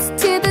gets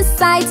to the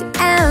site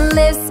and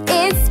lifts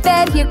its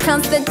bed. Here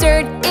comes the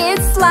dirt,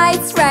 it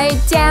slides right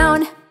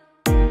down.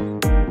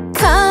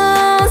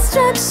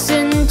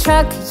 Construction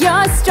truck,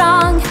 you're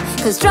strong.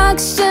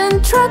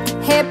 Construction truck,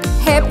 hip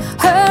hip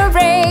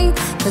hooray.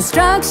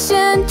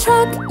 Construction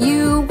truck,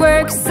 you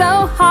work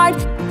so hard.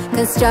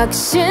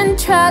 Construction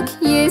truck,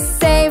 you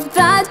save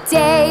the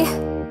day.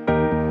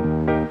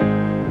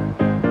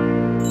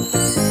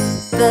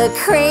 The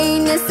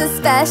crane is a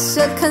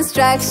special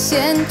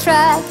construction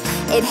truck.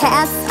 It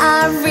has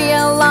a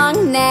real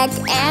long neck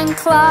and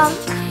claw.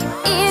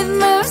 It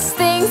moves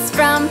things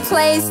from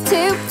place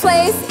to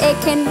place. It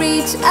can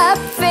reach up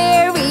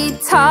very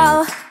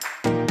tall.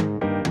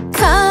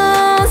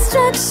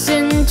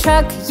 Construction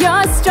truck,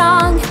 you're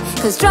strong.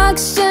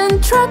 Construction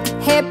truck,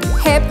 hip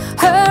hip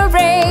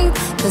hooray.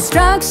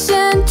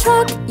 Construction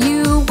truck,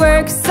 you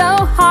work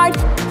so hard.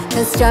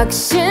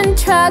 Construction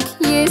truck,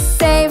 you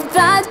save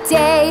the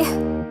day.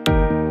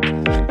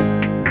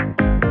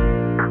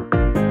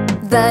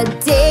 The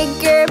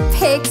digger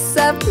picks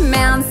up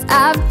mounds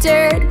of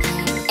dirt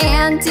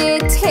and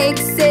it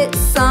takes it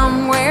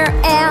somewhere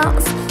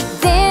else.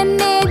 Then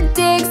it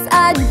digs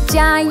a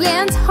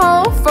giant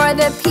hole for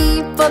the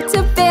people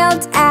to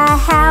build a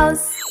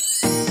house.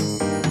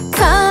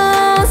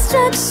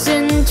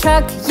 Construction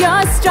truck,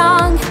 you're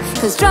strong.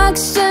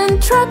 Construction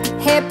truck,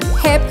 hip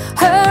hip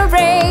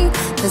hooray.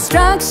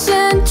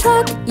 Construction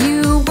truck,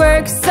 you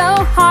work so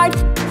hard.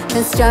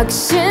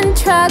 Construction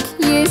truck,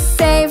 you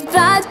save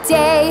the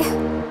day.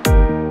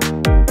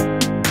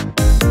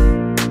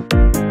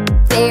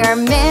 There are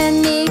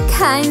many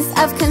kinds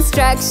of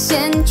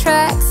construction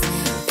trucks: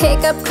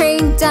 pickup,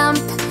 crane, dump,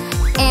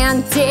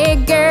 and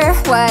digger.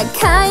 What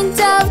kind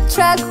of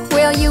truck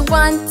will you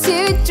want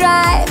to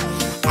drive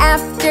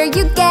after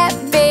you get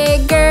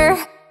bigger?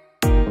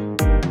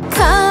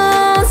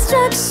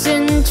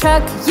 Construction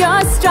truck,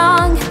 you're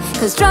strong.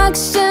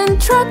 Construction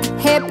truck,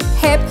 hip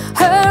hip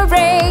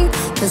hooray.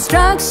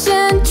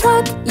 Construction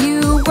truck,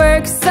 you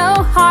work so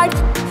hard.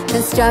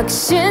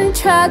 Construction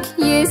truck,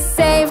 you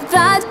save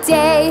the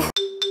day.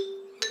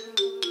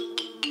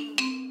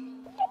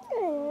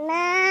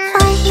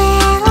 5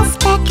 little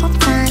speckled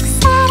frogs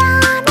sat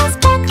on a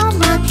speckled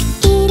log,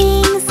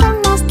 eating some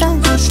most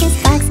delicious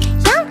bugs.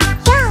 Yum,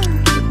 yum!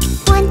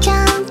 One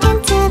jumped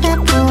into the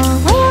pool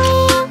where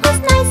it was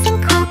nice and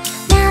cool.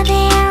 Now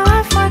there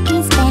are 4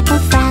 green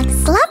speckled frogs.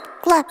 Glub,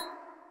 glub!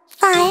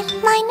 5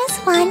 minus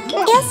 1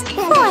 is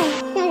 4.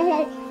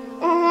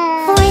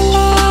 4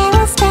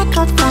 little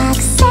speckled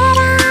frogs sat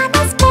on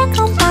a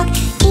speckled log,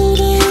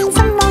 eating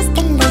some most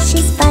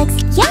delicious bugs.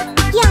 Yum,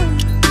 yum!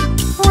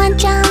 One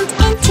jumped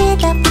into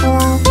the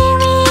pool where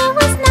it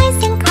was nice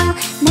and cool.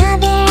 Now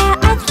there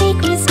are 3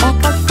 green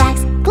speckled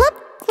frogs. Glub,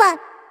 glub!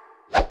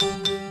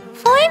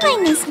 4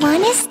 minus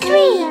 1 is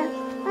 3.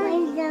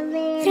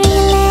 3 Three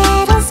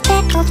little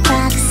speckled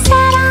frogs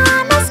sat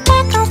on a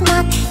speckled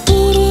log,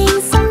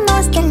 eating some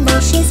most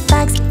delicious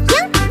bugs.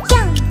 Yum,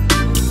 yum!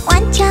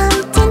 One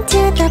jumped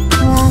into the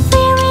pool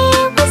where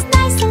it was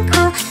nice and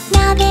cool.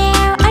 Now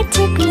there are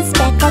two green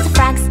speckled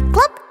frogs.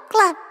 Glub,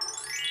 glub!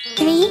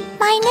 3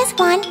 minus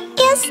 1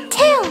 is 2.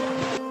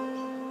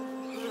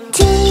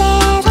 Two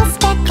little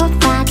speckled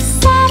frogs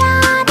sat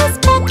on a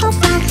speckled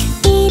log,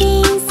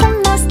 eating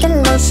some most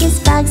delicious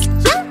bugs.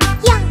 Yum,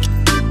 yum!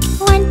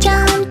 One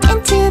jumped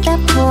into the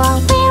pool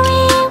where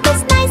it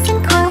was nice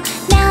and cool.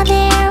 Now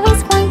there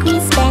is one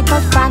green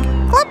speckled frog.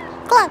 Glub,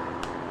 glub!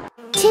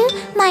 2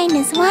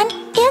 minus 1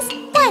 is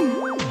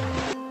 1.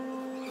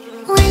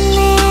 One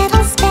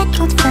little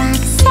speckled frog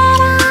sat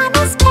on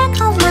a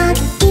speckled log,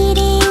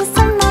 eating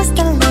some most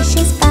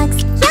delicious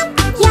bugs. Yum,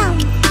 yum!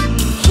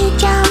 He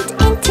jumped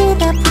into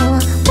the pool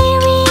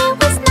where it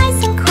was nice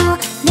and cool.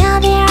 Now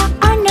there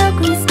are no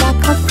green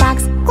speckled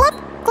frogs. Glub,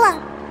 glub!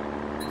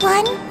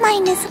 1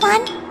 minus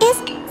 1 is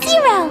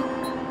 0.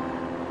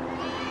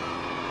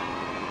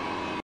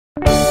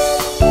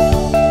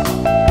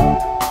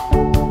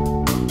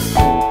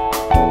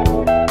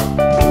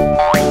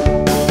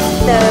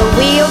 The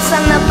wheels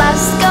on the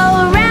bus go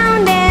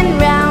round and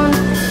round,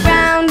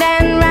 round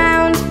and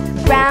round,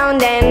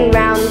 round and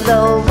round.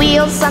 The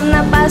wheels on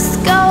the bus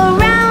go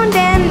round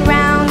and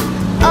round,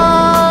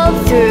 all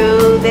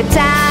through the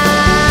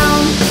town.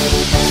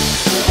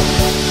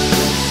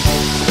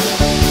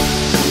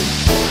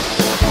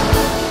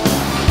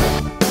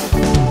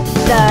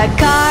 The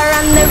car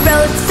on the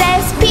road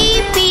says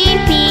beep, beep,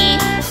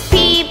 beep,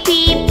 beep,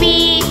 beep,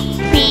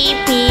 beep, beep,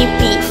 beep,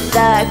 beep.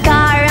 The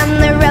car on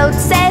the road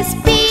says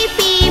beep,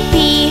 beep,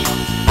 beep,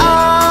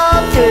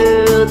 all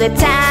through the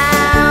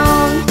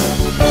town.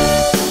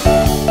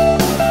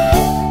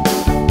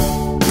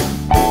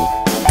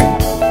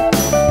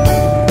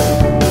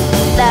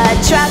 The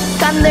truck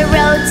on the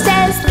road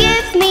says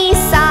give me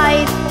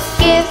side,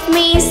 give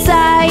me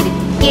side,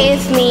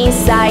 give me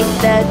side.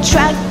 The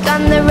truck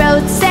on the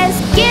road says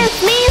give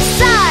me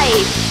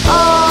side,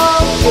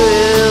 all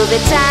through the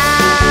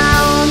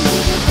town.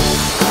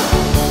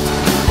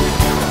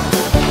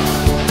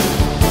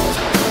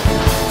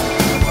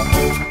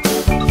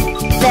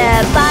 The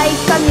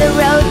bike on the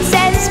road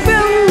says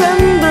vroom,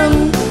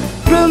 vroom,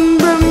 vroom, vroom,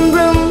 vroom,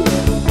 vroom,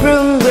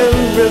 vroom, vroom,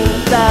 vroom.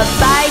 The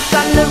bike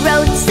on the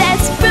road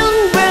says vroom,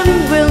 vroom,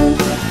 vroom,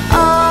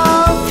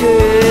 all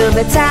through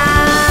the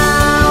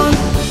town.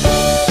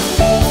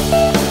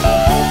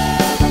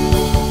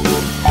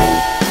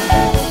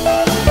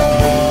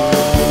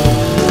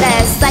 The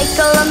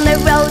cycle on the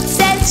road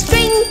says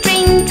string,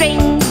 string,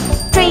 string,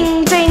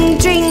 string, string,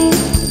 string,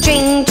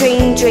 string,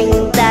 string, string.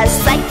 The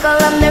cycle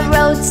on the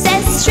road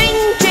says string,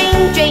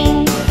 string,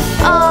 string,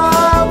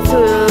 all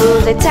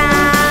through the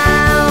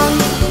town.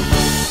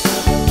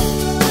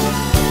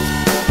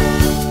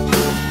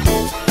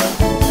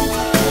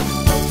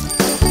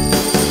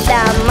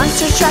 The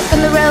monster truck on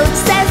the road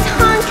says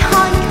honk,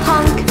 honk,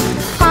 honk,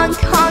 honk,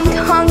 honk,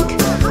 honk,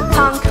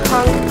 honk,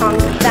 honk,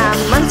 honk. The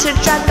monster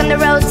truck on the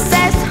road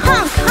says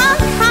honk, honk,